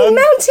 I mean,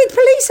 mounted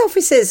police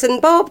officers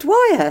and barbed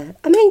wire.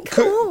 I mean,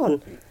 come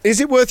on. Is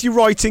it worth you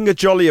writing a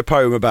jollier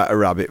poem about a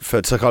rabbit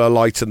to kind of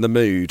lighten the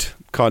mood,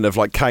 kind of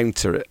like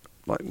counter it?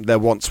 Like there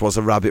once was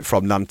a rabbit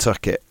from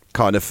Nantucket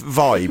kind of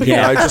vibe, you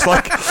know, just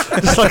like a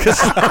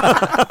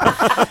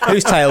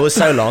whose tail was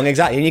so long,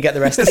 exactly, and you get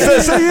the rest of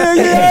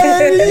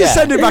it. You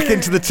send it back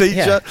into the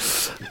teacher.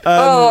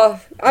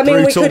 I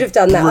mean, we could have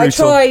done that.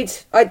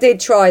 I did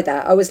try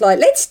that. I was like,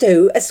 let's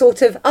do a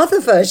sort of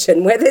other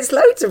version where there's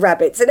loads of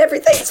rabbits and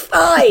everything's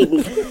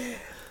fine.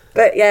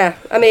 But yeah,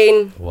 I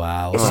mean,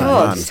 wow, it's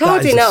hard. It's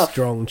hard enough. A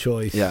strong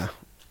choice. Yeah.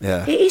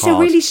 It is hard. A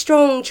really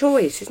strong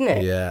choice, isn't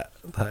it? Yeah,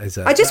 that is.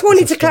 I just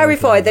wanted to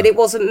clarify that it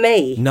wasn't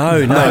me.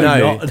 No, not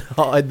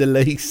in the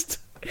least.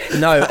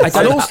 No,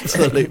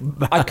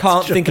 I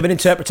can't think of an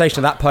interpretation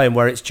of that poem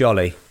where it's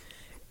jolly.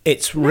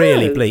 It's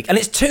really bleak, and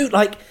it's too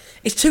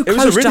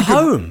close to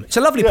home. It's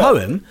a lovely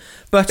poem,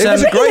 but it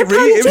was a great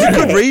reading. It was a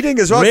good reading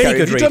as well. Really Kerry.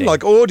 good You've done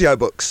like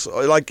audiobooks,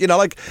 like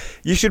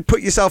you should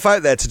put yourself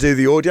out there to do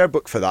the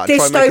audiobook for that.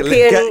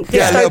 Dystopian,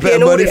 get a little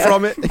bit of money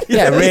from it.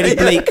 Yeah,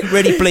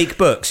 really bleak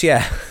books.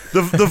 Yeah.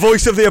 The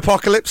voice of the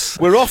apocalypse.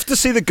 We're off to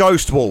see the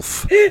Ghost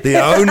Wolf,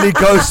 the only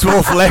Ghost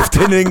Wolf left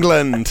in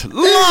England,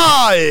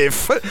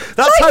 live.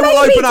 That's how we'll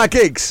open our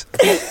gigs.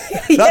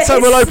 That's how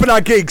we'll open our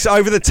gigs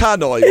over the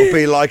tannoy. Will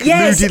be like moody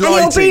lighting. And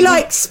it'll be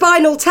like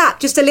Spinal Tap,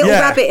 just a little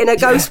rabbit in a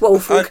Ghost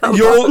Wolf.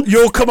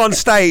 You'll come on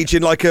stage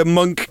in like a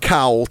monk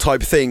cowl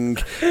type thing,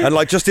 and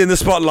like just in the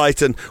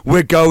spotlight, and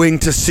we're going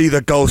to see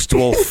the Ghost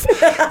Wolf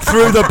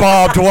through the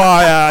barbed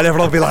wire, and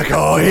everyone will be like,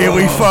 "Oh, here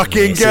we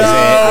fucking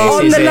go!"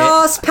 On the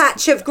last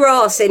patch of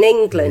grass in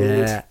England.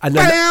 Yeah. And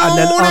then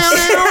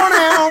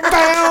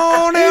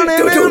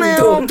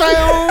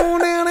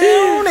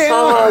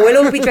we'll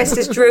all be dressed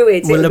as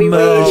druids. We'll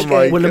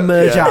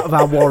emerge out of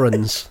our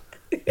warrens.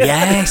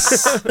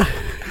 Yes.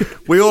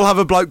 We all have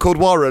a bloke called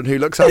Warren who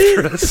looks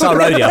after us. It's our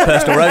roadie, our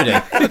personal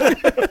roadie.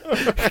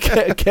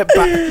 Kept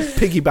back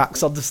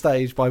piggybacks on the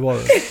stage by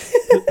Warren.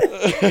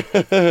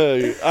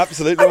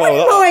 Absolutely. I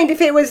wouldn't mind if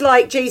it was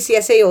like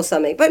GCSE or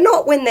something, but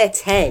not when they're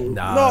 10.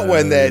 No. Not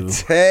when they're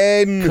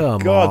 10.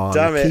 Come on,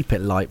 damn it. Keep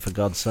it light, for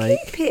God's sake.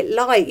 Keep it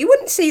light. You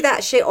wouldn't see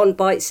that shit on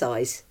Bite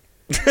Size.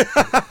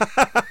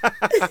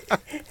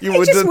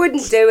 You just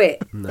wouldn't do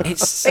it. No.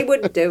 They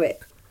wouldn't do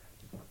it.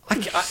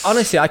 I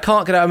honestly, I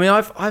can't get out. I mean,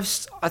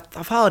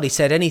 I've hardly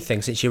said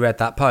anything since you read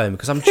that poem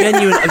because I'm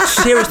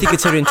seriously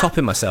considering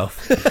topping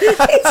myself.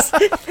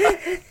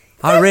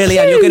 I really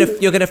am.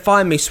 You're gonna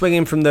find me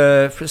swinging from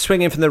the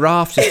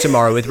rafters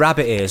tomorrow with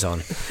rabbit ears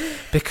on.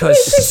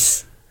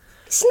 Because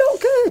it's not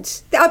good.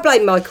 I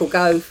blame Michael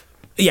Gove.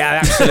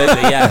 Yeah,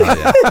 absolutely,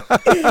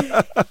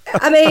 yeah.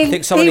 I mean,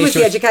 he was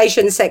the to...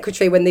 education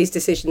secretary when these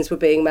decisions were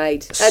being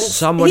made. And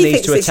someone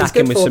needs to attack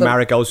him with some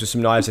marigolds with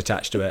some knives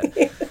attached to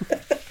it.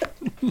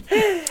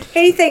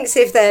 He thinks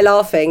if they're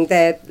laughing,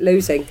 they're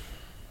losing.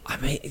 I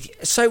mean,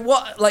 so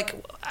what, like,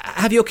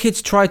 have your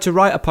kids tried to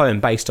write a poem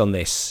based on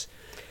this?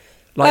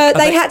 Like,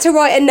 they had to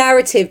write a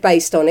narrative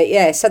based on it,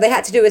 yeah. So they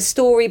had to do a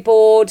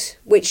storyboard,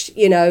 which,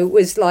 you know,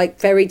 was like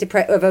very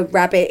of a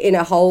rabbit in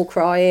a hole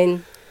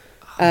crying.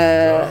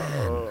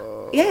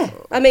 Yeah,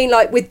 I mean,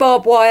 like with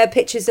barbed wire,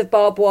 pictures of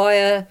barbed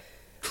wire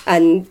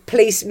and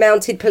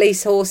mounted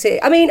police horses.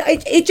 I mean,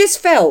 it just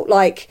felt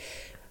like,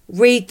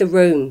 read the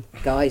room,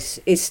 guys.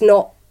 It's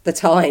not the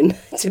time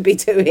to be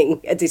doing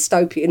a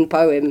dystopian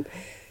poem.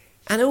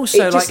 And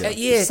also, like,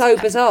 so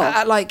bizarre.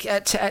 At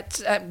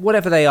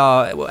whatever they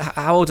are,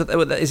 how old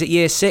are they? Is it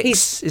year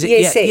 6? Is it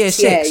year 6? Year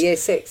 6. Yeah, year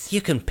 6.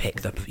 You can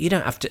pick them. You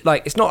don't have to,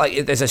 like, it's not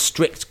like there's a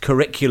strict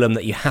curriculum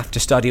that you have to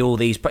study all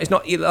these, but it's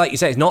not, like you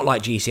say, it's not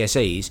like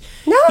GCSEs.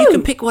 No. You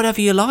can pick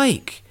whatever you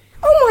like.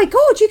 Oh my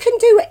God,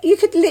 you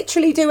could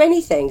literally do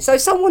anything. So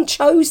someone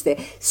chose this.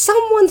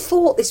 Someone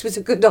thought this was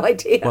a good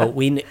idea. Well,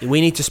 we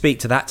need to speak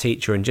to that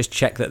teacher and just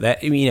check that they're,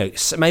 you know,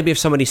 maybe if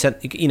somebody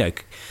sent, you know,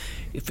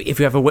 if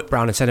you have a whip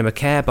round and send them a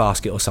care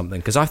basket or something,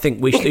 because I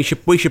think we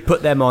should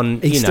put them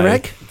on Easter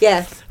egg.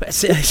 Yeah.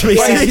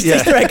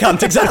 Easter egg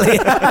hunt, exactly.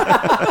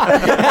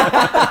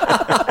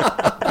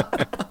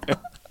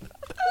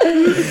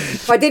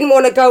 I didn't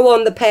want to go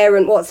on the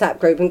parent WhatsApp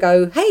group and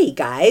go, hey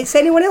guys,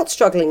 anyone else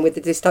struggling with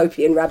the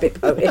dystopian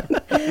rabbit poem?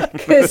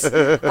 Because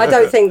I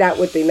don't think that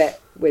would be met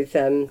with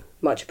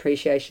much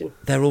appreciation.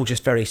 They're all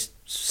just very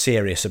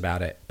serious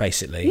about it,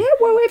 basically. Yeah,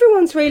 well,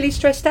 everyone's really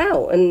stressed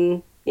out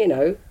and, you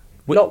know,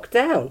 locked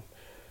down.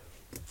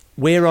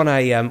 We're on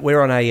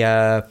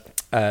a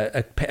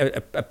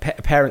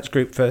parents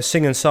group for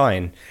Sing and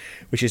Sign,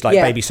 which is like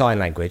baby sign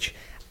language,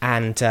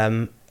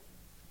 and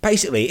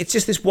basically it's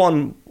just this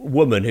one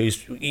woman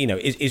who's, you know,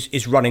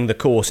 is running the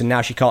course, and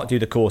now she can't do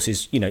the course,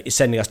 is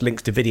sending us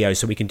links to videos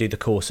so we can do the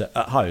course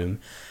at home,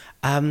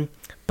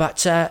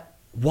 but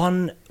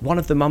one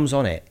of the mums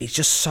on it is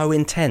just so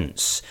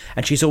intense,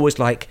 and she's always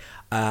like,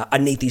 I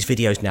need these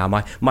videos now.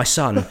 My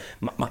son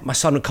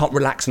can't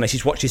relax unless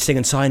he's watched his Sing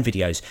and Sign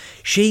videos.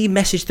 She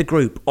messaged the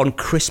group on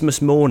Christmas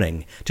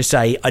morning to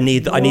say, I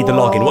need the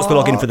login. What's the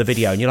login for the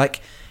video? And you're like,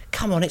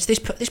 come on, it's this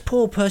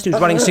poor person who's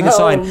running Sing and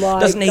Sign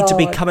doesn't need to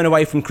be coming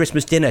away from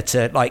Christmas dinner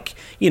to, like,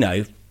 you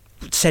know,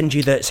 send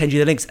you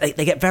the links.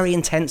 They get very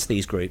intense,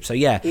 these groups. So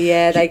yeah,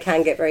 they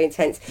can get very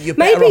intense.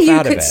 Maybe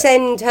you could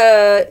send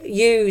her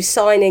you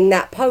signing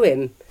that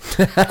poem.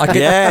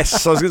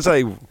 Yes, I was going to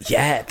say.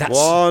 Yeah, that's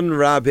one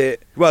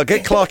rabbit. Well,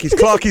 get Clarky's.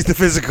 Clarky's the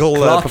physical.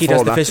 Clarky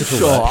does the physical.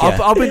 Sure, work, yeah.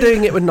 I'll be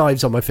doing it with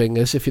knives on my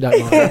fingers if you don't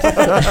mind.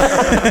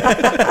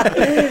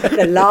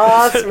 The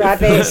last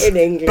rabbit in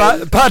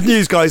England. Bad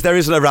news, guys. There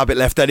isn't a rabbit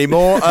left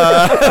anymore.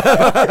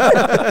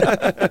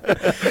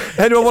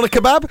 Anyone want a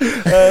kebab?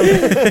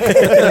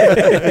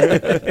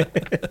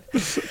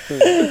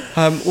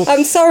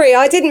 I'm sorry,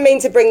 I didn't mean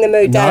to bring the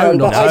mood down,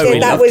 but I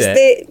think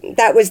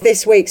that was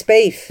this week's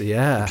beef.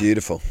 Yeah,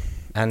 beautiful.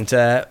 And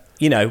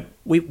you know,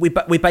 we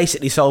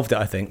basically solved it.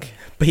 I think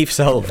beef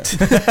solved.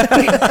 Beef from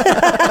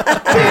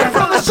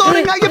the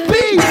sorting out your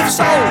beef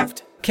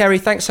solved. Kerry,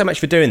 thanks so much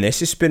for doing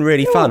this. It's been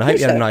really fun. I hope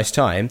you had a nice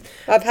time.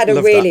 I've had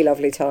a really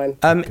lovely time.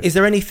 Is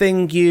there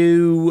anything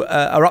you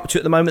are up to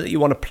at the moment that you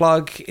want to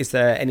plug? Is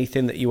there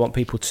anything that you want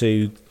people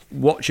to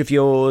watch of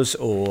yours,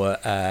 or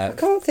I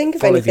can't think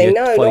of anything.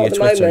 No, not at the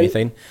moment.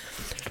 Anything?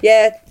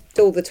 Yeah,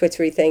 all the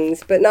Twittery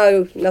things, but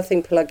no,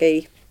 nothing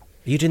pluggy.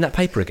 Are you doing that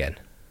paper again?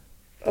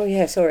 Oh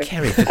yeah, sorry.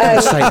 Kerry, for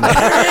God's sake,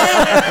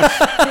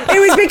 it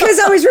was because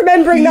I was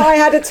remembering that I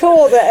had a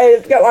tour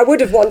that I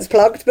would have once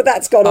plugged, but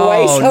that's gone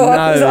away. Oh so no,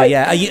 I was like,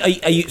 yeah. Are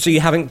you? So you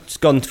haven't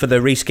gone for the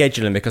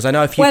rescheduling? Because I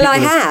know a few. Well,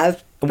 people I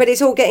have, but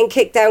it's all getting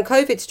kicked down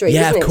COVID Street,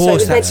 yeah, isn't it? Of course, so it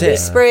was meant to be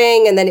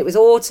spring, and then it was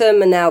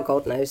autumn, and now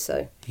God knows.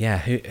 So yeah,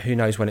 who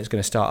knows when it's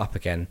going to start up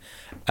again?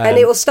 And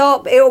it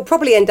will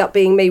probably end up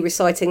being me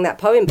reciting that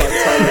poem by the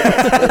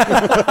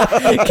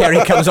time. Kerry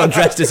comes on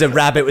dressed as a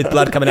rabbit with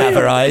blood coming out of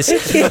her eyes.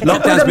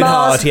 Lockdown's been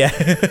hard, yeah.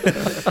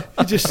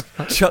 You just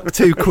chuck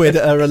 £2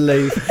 at her and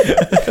leave.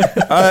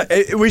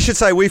 We should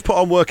say we've put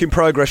on work in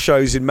progress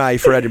shows in May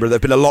for Edinburgh.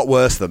 They've been a lot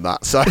worse than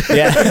that. So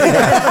yeah.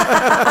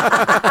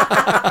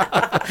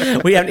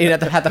 We haven't even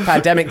had the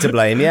pandemic to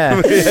blame,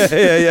 yeah.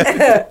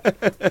 Yeah.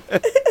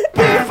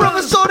 Beef from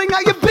the sorting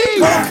out your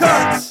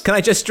beef. Can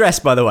I just stress,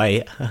 by the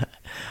way,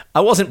 I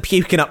wasn't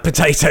puking up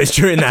potatoes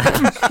during that.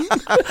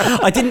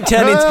 I didn't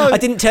turn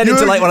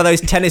into like one of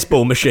those tennis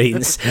ball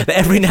machines that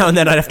every now and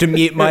then I'd have to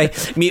mute my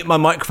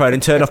microphone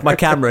and turn off my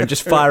camera and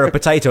just fire a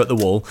potato at the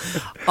wall.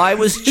 I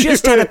was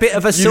just had a bit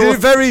of a sore.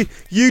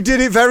 You did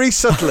it very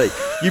subtly.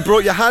 You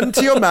brought your hand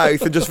to your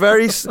mouth and just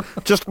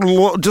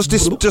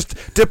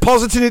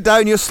depositing it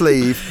down your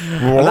sleeve.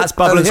 And that's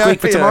bubble and squeak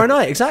for tomorrow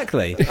night.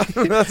 Exactly.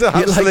 That's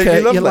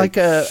absolutely lovely. You're like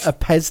a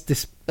Pez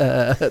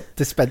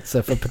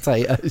dispenser for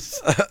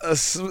potatoes.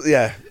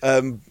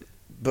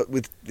 But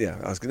with,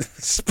 I was going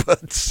to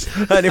spuds.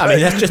 Anyway, I mean,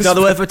 that's just another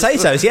word for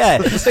potatoes, yeah.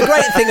 The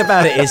great thing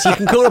about it is you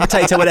can call a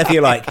potato whatever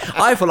you like.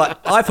 I,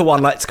 for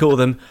one, like to call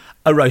them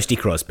a Roasty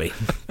Crosby.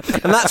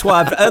 And that's why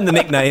I've earned the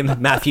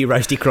nickname Matthew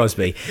Roasty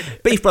Crosby.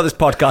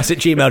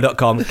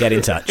 beefbrotherspodcast@gmail.com. Get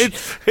in touch.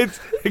 It's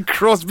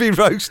Crosby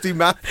Roasty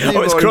Matthew.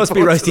 Oh, it's Crosby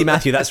Roasty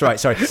Matthew. That's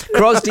right, sorry.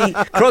 Crosby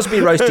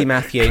Roasty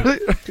Matthew.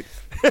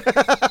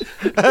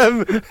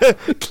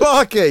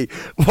 Clarky,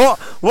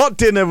 what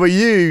dinner were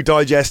you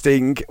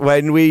digesting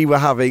when we were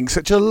having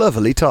such a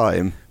lovely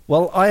time?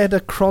 Well, I had a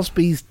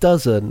Crosby's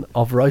dozen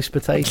of roast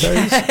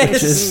potatoes,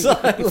 which is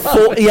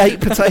 48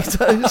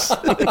 potatoes.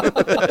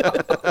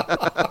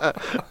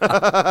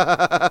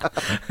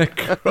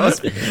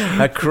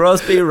 a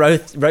Crosby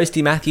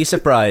Roasty Matthew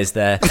surprise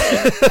there.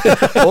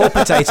 All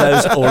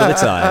potatoes all the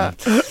time.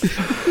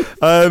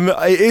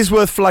 It is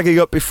worth flagging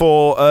up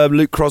before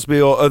Luke Crosby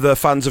or other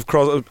fans of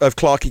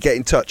Clarky get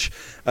in touch.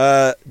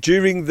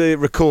 During the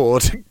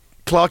record,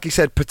 Clarky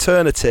said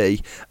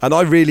paternity, and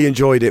I really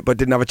enjoyed it, but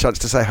didn't have a chance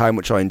to say how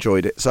much I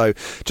enjoyed it. So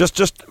just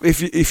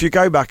if you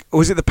go back,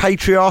 was it the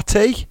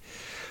patriarchy?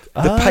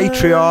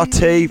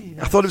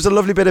 Patriarchy. I thought it was a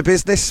lovely bit of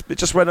business. It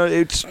just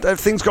went.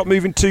 Things got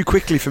moving too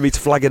quickly for me to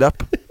flag it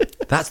up.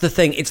 That's the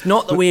thing. It's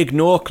not that we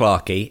ignore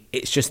Clarky.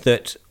 It's just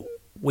that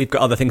we've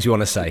got other things we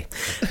want to say.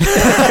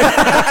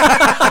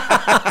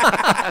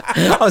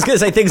 I was going to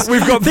say things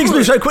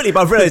move so quickly,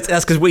 but I've realised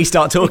that's because we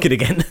start talking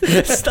again.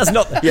 That's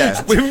not. Yeah.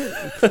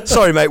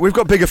 Sorry, mate. We've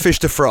got bigger fish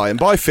to fry, and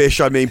by fish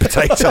I mean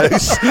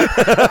potatoes.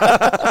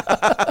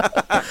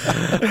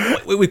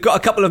 We've got a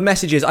couple of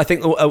messages I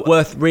think are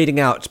worth reading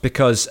out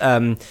because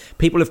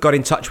people have got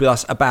in touch with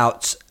us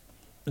about.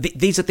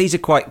 These are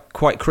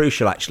quite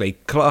crucial, actually.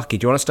 Clarky,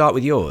 do you want to start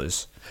with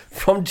yours?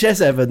 From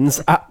Jez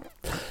Evans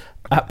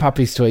at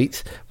Pappy's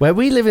tweet, where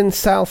we live in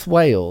South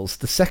Wales,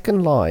 the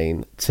second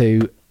line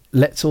to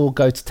 "Let's all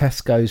go to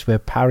Tesco's where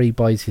Parry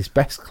buys his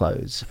best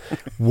clothes"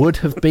 would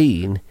have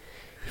been,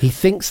 "He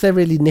thinks they're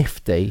really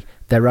nifty.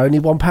 They're only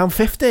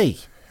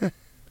 £1.50."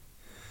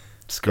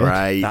 It's good.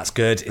 Great. That's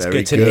good. It's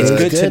Very good. It's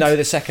good to know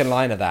the second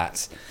line of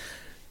that.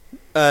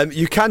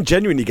 You can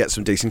genuinely get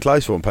some decent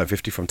clothes for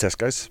 £1.50 from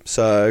Tesco's.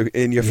 So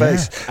in your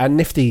face. And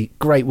nifty,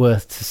 great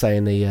word to say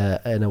in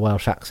a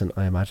Welsh accent,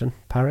 I imagine.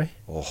 Parry.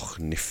 Oh,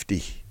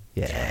 nifty.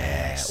 Yeah,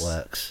 yes. It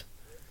works.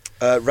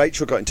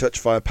 Rachel got in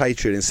touch via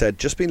Patreon and said,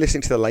 just been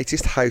listening to the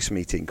latest house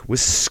meeting,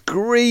 was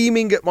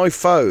screaming at my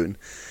phone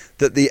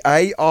that the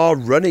AR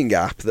running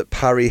app that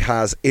Parry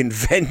has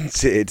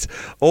invented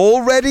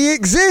already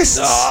exists.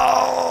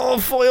 Oh,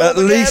 foiled At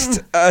again.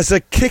 least as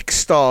a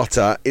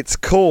Kickstarter, it's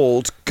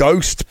called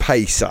Ghost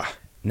Pacer.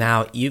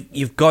 Now,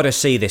 you've got to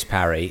see this,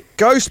 Parry.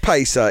 Ghost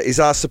Pacer is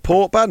our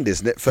support band,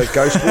 isn't it, for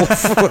Ghost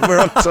Wolf? When we're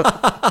on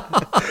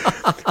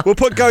we'll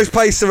put Ghost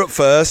Pacer up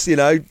first, you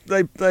know.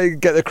 They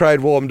get the crowd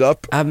warmed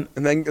up, and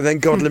then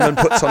Godliman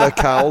puts on a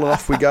cowl and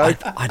off we go.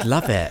 I'd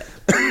love it.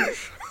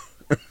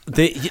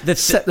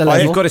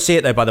 You've got to see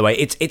it though. By the way,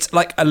 it's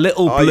like a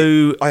little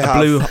blue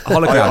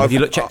hologram. Have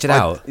you checked it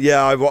out?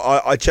 Yeah,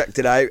 I checked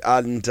it out,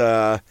 and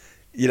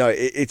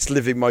it's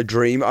living my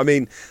dream. I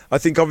mean, I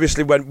think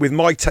obviously with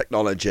my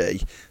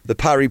technology, the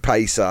Parry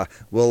Pacer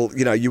will,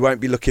 you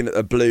won't be looking at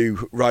a blue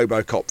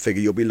RoboCop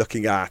figure. You'll be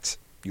looking at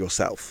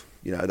yourself.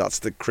 That's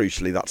the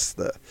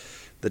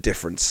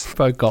difference.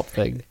 RoboCop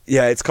thing.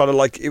 Yeah, it's kind of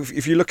like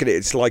if you look at it,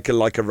 it's like a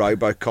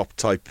RoboCop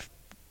type.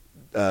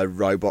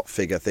 Robot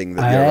figure thing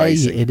that you're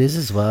racing. It is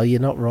as well. You're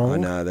not wrong. I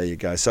know. There you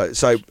go. So,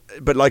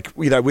 but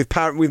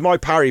with my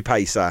Parry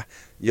Pacer,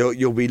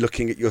 you'll be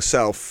looking at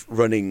yourself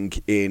running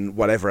in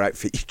whatever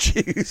outfit you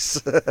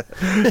choose.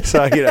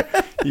 So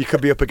you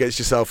could be up against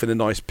yourself in a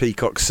nice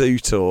peacock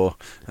suit, or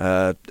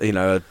a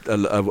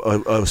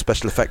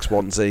special effects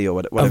onesie, or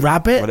whatever. A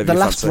rabbit, the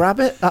last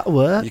rabbit. That'll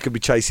work. You could be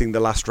chasing the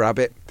last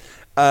rabbit.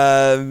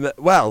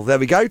 Well, there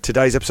we go.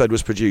 Today's episode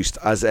was produced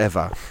as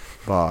ever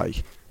by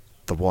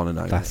the one and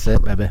only. That's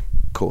it, baby.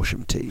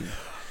 Corsham team.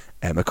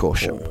 Emma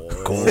Corsham.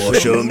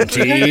 Corsham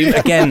team.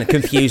 Again,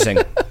 confusing.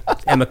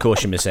 Emma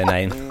Corsham is her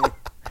name.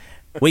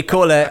 We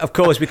call her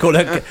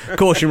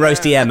Corsham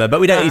Roasty Emma,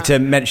 but we don't need to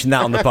mention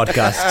that on the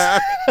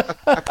podcast.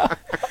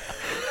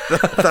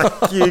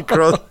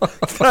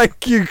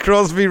 Thank you,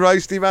 Crosby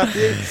Roasty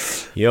Matthew.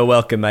 You're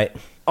welcome, mate.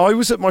 I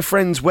was at my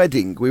friend's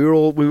wedding. We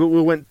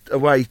went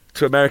away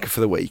to America for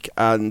the week,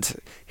 and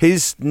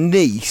his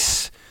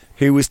niece,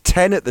 who was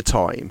 10 at the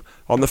time,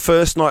 on the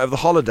first night of the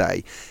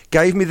holiday,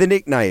 gave me the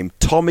nickname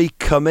Tommy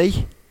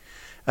Cummy.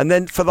 And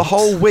then for the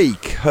whole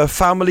week, her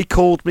family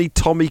called me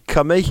Tommy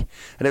Cummy.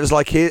 And it was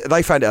like,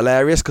 they found it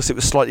hilarious because it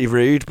was slightly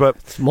rude, but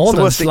it's the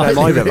worst nickname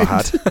I've ever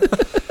had.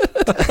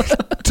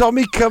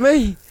 Tommy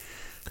Cummy.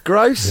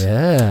 Gross.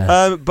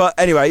 Yeah. But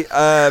anyway,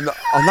 on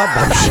that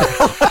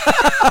bombshell.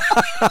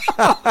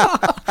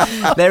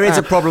 There is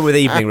a problem with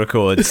evening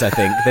records, I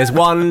think. There's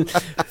one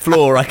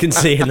flaw I can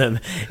see in them,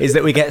 is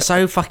that we get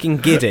so fucking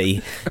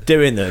giddy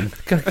doing them.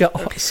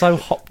 Get so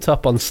hopped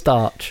up on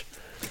starch.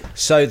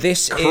 So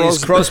this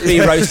is Crosby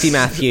Roasty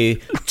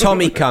Matthew,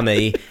 Tommy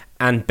Cummy,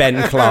 and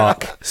Ben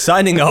Clark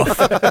signing off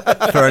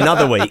for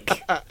another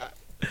week.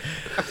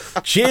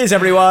 Cheers,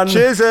 everyone.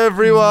 Cheers,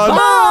 everyone.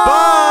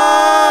 Bye.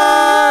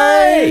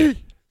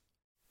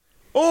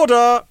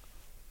 Order.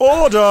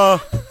 Order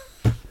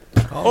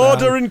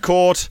in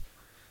court.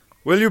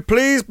 Will you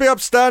please be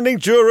upstanding,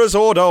 jurors?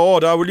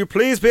 Order. Will you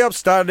please be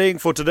upstanding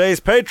for today's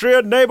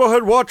Patriot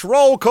Neighborhood Watch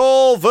roll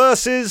call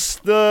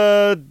versus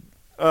the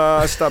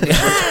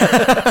establishment?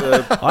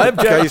 The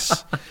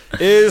case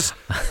is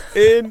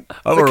in.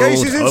 The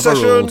case is in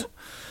session.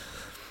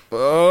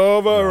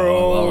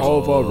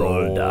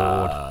 Overruled.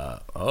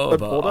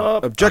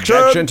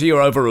 Objection to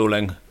your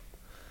overruling.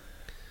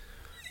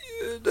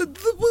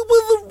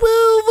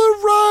 Will the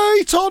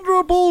right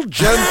honourable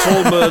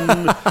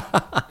gentleman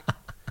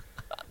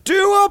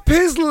do up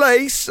his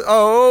lace?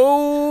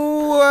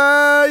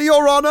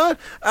 Your Honour,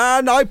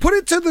 and I put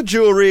it to the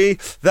jury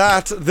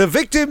that the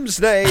victim's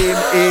name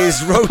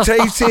is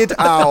Rotated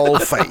Owl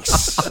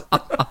Face.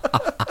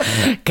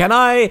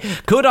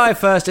 Could I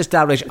first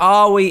establish,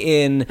 are we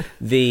in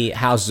the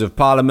Houses of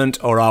Parliament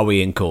or are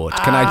we in court?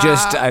 Can I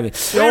just...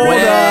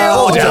 Order.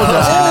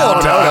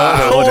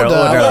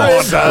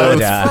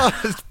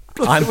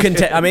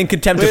 I'm in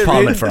contempt of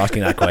Parliament for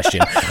asking that question.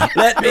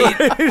 Let me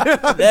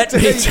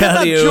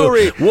tell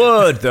you,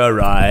 would the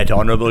right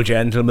honourable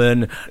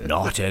gentleman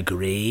not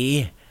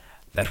agree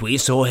that we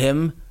saw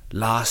him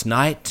last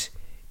night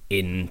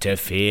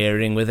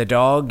interfering with a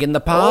dog in the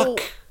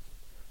park?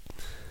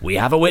 We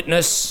have a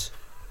witness,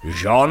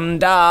 Jeanne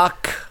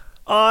d'Arc.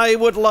 I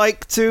would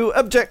like to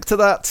object to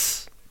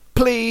that,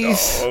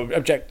 please.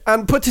 Object.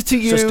 And put it to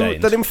you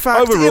Sustained. that in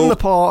fact in the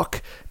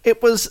park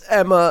it was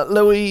Emma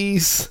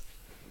Louise.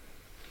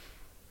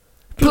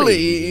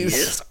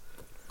 Please.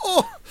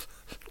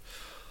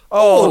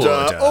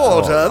 Order.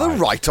 The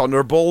right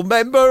honourable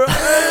member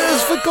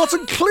has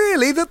forgotten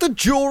clearly that the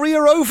jury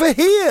are over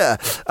here.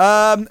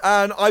 And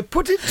I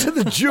put it to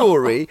the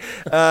jury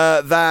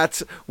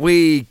that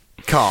we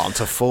can't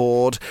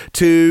afford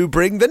to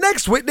bring the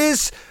next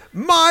witness,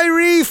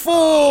 Myrie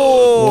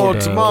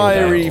Ford.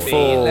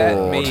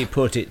 Let me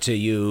put it to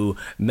you,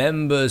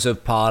 members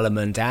of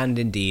Parliament and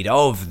indeed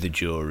of the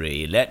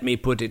jury, let me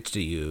put it to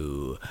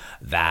you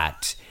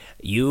that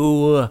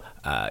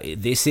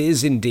this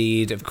is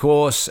indeed, of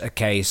course, a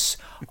case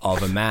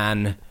of a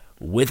man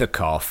with a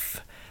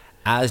cough,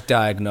 as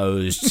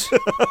diagnosed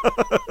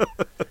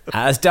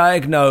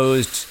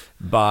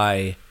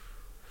by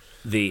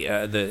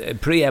the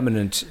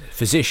preeminent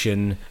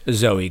physician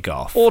Zoe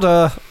Goff.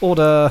 Order. Calm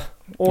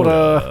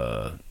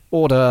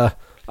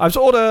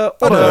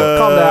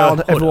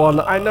down, everyone.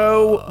 I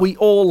know we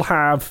all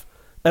have,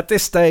 at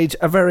this stage,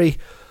 a very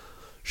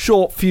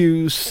short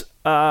fuse.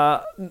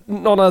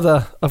 None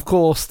other, of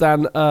course,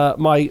 than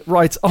my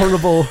right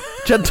honourable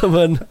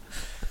gentleman,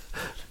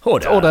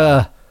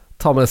 Order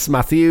Thomas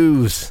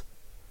Matthews.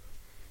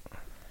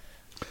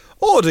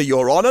 Order,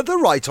 Your Honour. The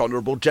right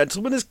honourable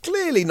gentleman has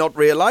clearly not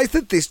realised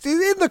that this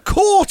is in the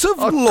court of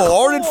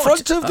law in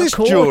front of this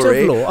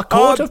jury. A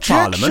court of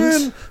Parliament.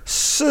 Objection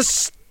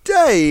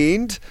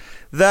sustained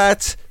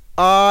that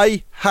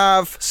I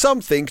have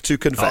something to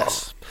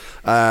confess.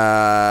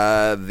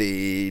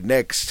 The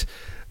next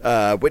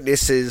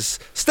witness's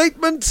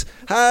statement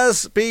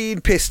has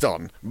been pissed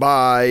on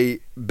by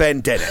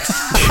Ben Dennis.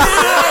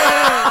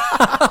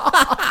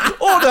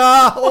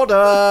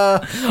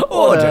 Order.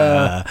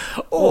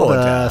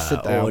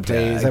 Sit down,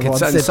 please. Everyone,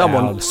 sit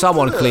down.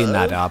 Someone clean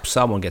that up.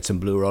 Someone get some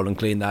blue roll and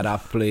clean that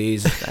up,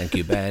 please. Thank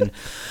you, Ben.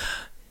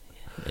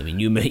 I mean,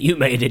 you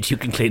made it. You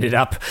can clean it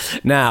up.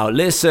 Now,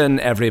 listen,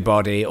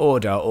 everybody.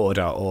 Order.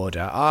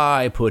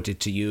 I put it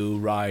to you,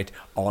 right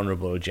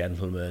honourable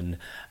gentlemen,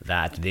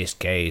 that this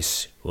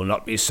case will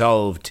not be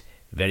solved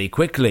very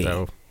quickly.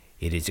 No.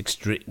 It is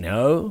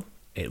No,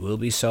 it will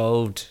be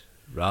solved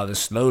rather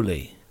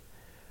slowly.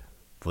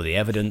 For the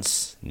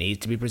evidence needs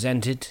to be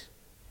presented,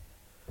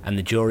 and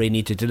the jury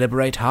need to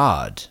deliberate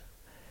hard.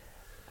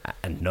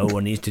 And no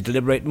one needs to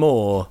deliberate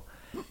more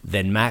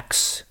than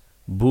Max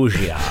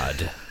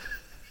Bourgiard.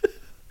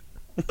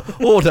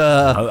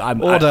 Order. I've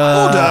got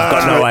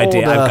no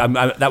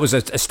idea. That was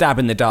a stab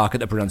in the dark at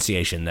the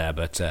pronunciation there,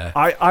 but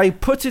I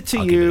put it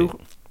to you,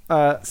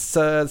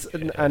 sirs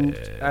and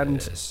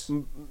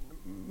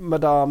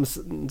madams.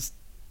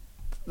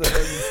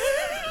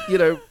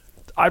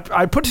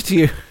 I put it to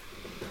you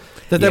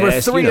that there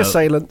were three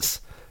assailants,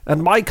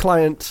 and my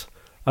client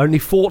only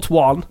fought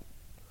one.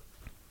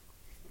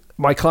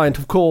 My client,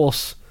 of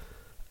course,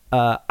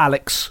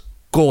 Alex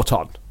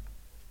Gorton.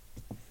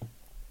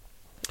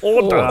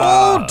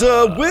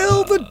 Order.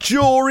 Will the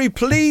jury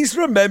please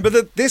remember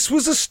that this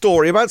was a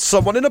story about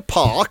someone in a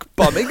park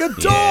bumming a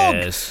dog?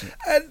 Yes.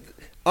 And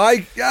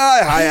hi.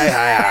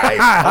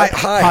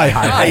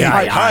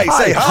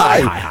 Say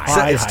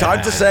hi. It's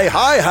time to say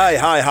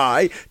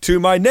hi to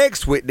my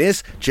next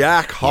witness,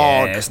 Jack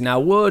Hogg. Yes. Now,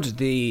 would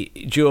the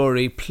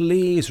jury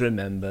please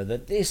remember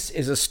that this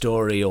is a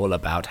story all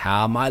about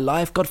how my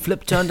life got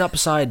turned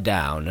upside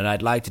down, and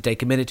I'd like to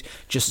take a minute,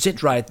 just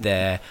sit right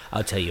there.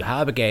 I'll tell you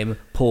how I became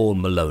Paul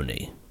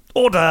Maloney.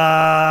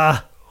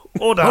 Order.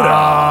 Order!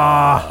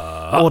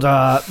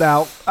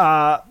 Now,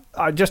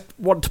 I just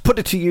want to put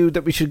it to you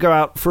that we should go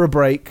out for a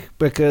break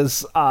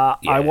because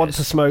I want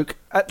to smoke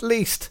at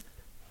least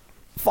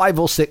 5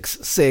 or 6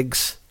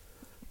 cigs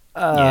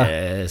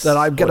that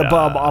I'm going to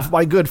bum off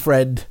my good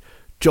friend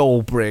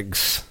Joel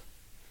Briggs.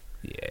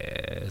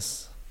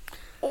 Yes.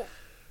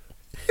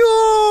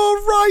 Your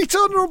right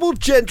honourable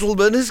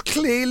gentleman has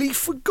clearly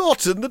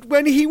forgotten that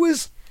when he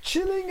was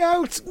chilling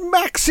out,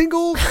 maxing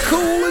all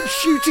cool and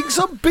shooting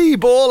some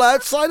b-ball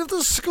outside of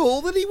the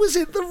school that he was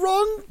in the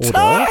wrong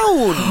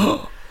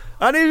town.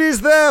 And it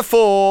is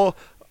therefore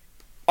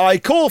I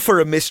call for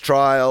a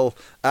mistrial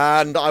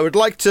and I would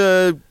like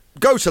to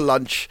go to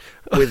lunch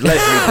with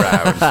Leslie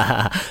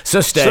Brown.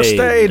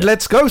 Sustained.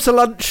 Let's go to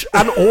lunch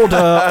and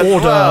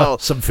order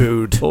some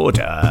food.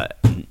 Order.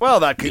 Well,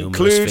 that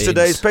concludes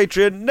today's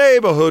Patreon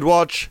Neighbourhood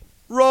Watch.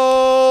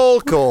 Roll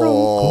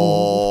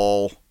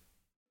call.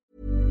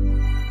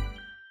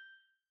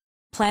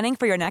 Planning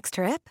for your next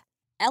trip?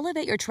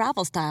 Elevate your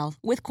travel style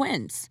with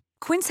Quince.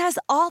 Quince has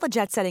all the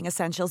jet-setting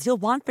essentials you'll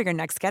want for your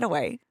next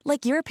getaway,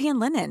 like European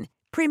linen,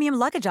 premium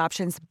luggage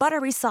options,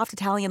 buttery soft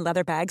Italian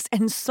leather bags,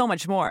 and so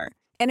much more.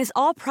 And is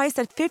all priced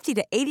at 50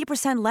 to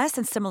 80% less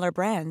than similar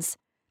brands.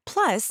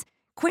 Plus,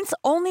 Quince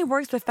only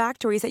works with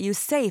factories that use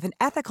safe and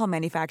ethical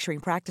manufacturing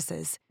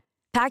practices.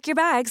 Pack your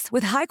bags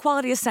with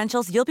high-quality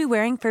essentials you'll be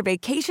wearing for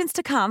vacations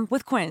to come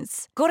with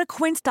Quince. Go to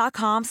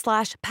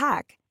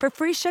quince.com/pack for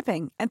free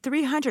shipping and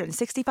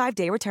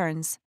 365-day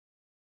returns.